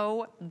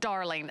so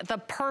darling. The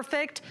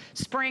perfect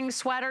spring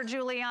sweater,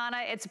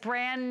 Giuliana. It's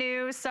brand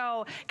new,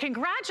 so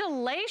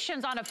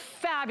congratulations on a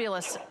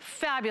fabulous,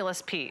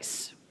 fabulous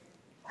piece.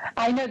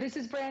 I know this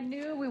is brand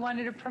new. We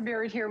wanted to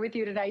premiere it here with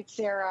you tonight,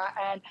 Sarah,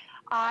 and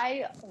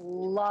I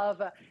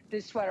love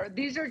this sweater.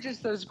 These are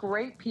just those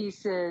great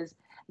pieces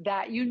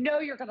that you know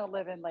you're going to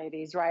live in,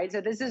 ladies, right?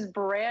 So this is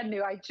brand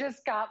new. I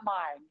just got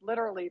mine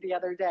literally the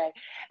other day,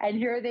 and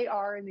here they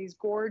are in these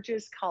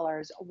gorgeous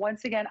colors.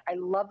 Once again, I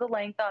love the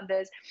length on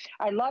this.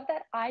 I love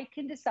that I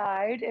can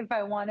decide if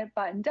I want it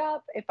buttoned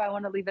up, if I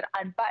want to leave it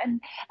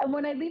unbuttoned. And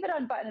when I leave it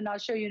unbuttoned, and I'll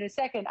show you in a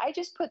second, I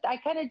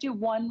kind of do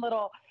one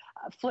little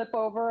flip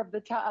over of the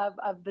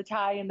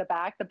tie in the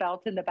back, the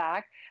belt in the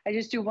back. I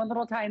just do one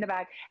little tie in the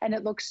back and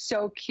it looks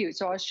so cute.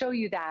 So I'll show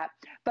you that.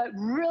 But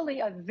really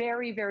a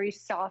very, very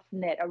soft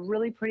knit, a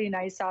really pretty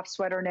nice soft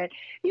sweater knit.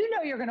 You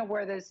know you're gonna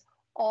wear this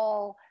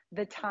all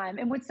the time.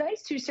 And what's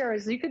nice too, Sarah,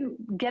 is you can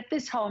get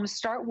this home,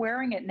 start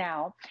wearing it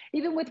now,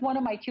 even with one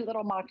of my cute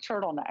little mock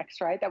turtlenecks,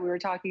 right? That we were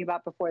talking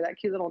about before, that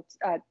cute little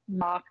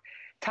mock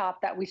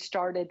top that we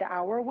started the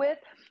hour with.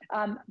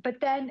 But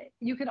then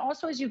you can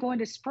also, as you go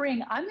into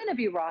spring, I'm going to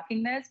be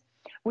rocking this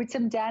with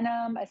some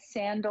denim, a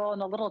sandal,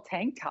 and a little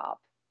tank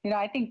top. You know,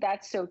 I think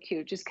that's so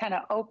cute. Just kind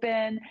of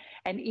open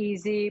and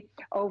easy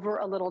over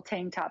a little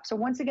tank top. So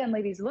once again,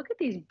 ladies, look at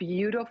these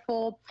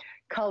beautiful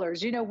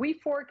colors. You know, we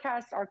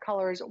forecast our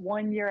colors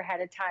 1 year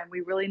ahead of time.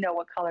 We really know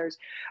what colors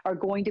are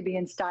going to be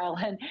in style.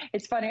 And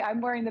it's funny,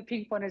 I'm wearing the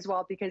pink one as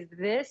well because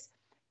this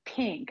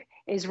pink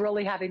is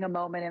really having a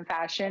moment in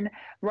fashion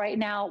right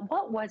now.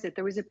 What was it?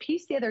 There was a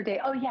piece the other day.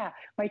 Oh yeah,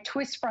 my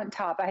twist front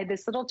top. I had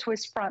this little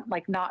twist front,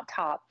 like knot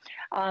top.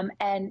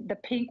 And the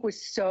pink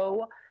was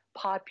so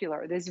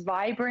popular. This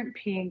vibrant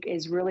pink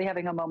is really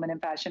having a moment in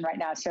fashion right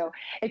now. So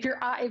if your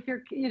eye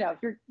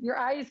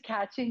is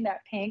catching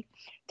that pink,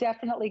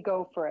 definitely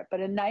go for it.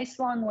 But a nice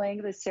long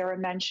length, as Sarah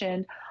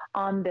mentioned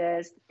on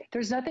this.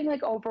 There's nothing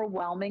like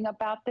overwhelming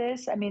about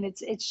this. I mean,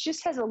 it's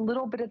just has a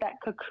little bit of that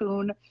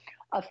cocoon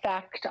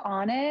effect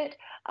on it,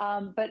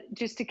 but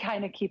just to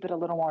kind of keep it a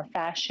little more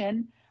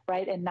fashion,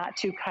 right? And not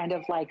too kind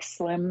of like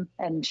slim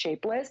and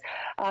shapeless.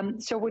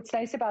 So what's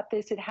nice about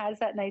this, it has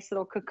that nice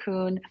little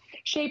cocoon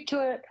shape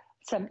to it,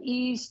 some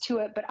ease to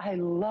it, but I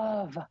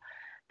love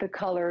the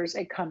colors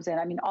it comes in.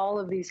 I mean, all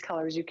of these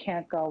colors, you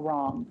can't go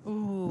wrong.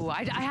 Ooh,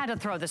 I had to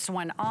throw this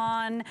one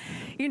on.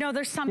 You know,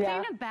 there's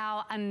something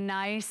about a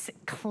nice,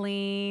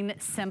 clean,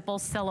 simple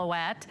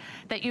silhouette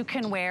that you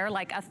can wear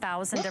like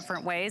 1,000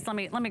 different ways. Let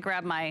me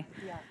grab my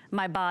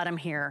bottom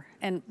here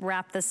and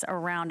wrap this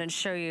around and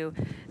show you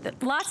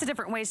that lots of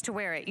different ways to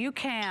wear it. You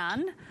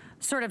can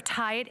sort of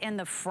tie it in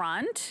the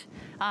front.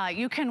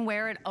 You can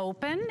wear it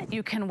open.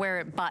 You can wear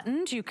it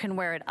buttoned. You can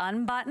wear it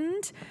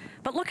unbuttoned.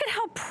 But look at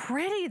how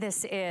pretty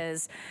this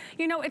is.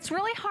 You know, it's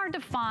really hard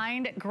to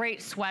find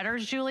great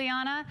sweaters,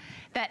 Giuliana,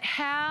 that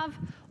have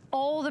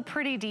all the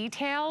pretty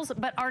details,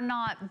 but are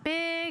not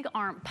big,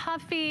 aren't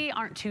puffy,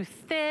 aren't too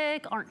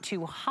thick, aren't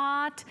too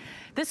hot.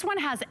 This one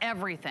has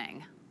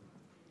everything.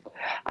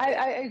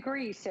 I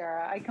agree,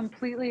 Sarah. I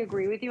completely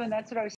agree with you. And that's what I was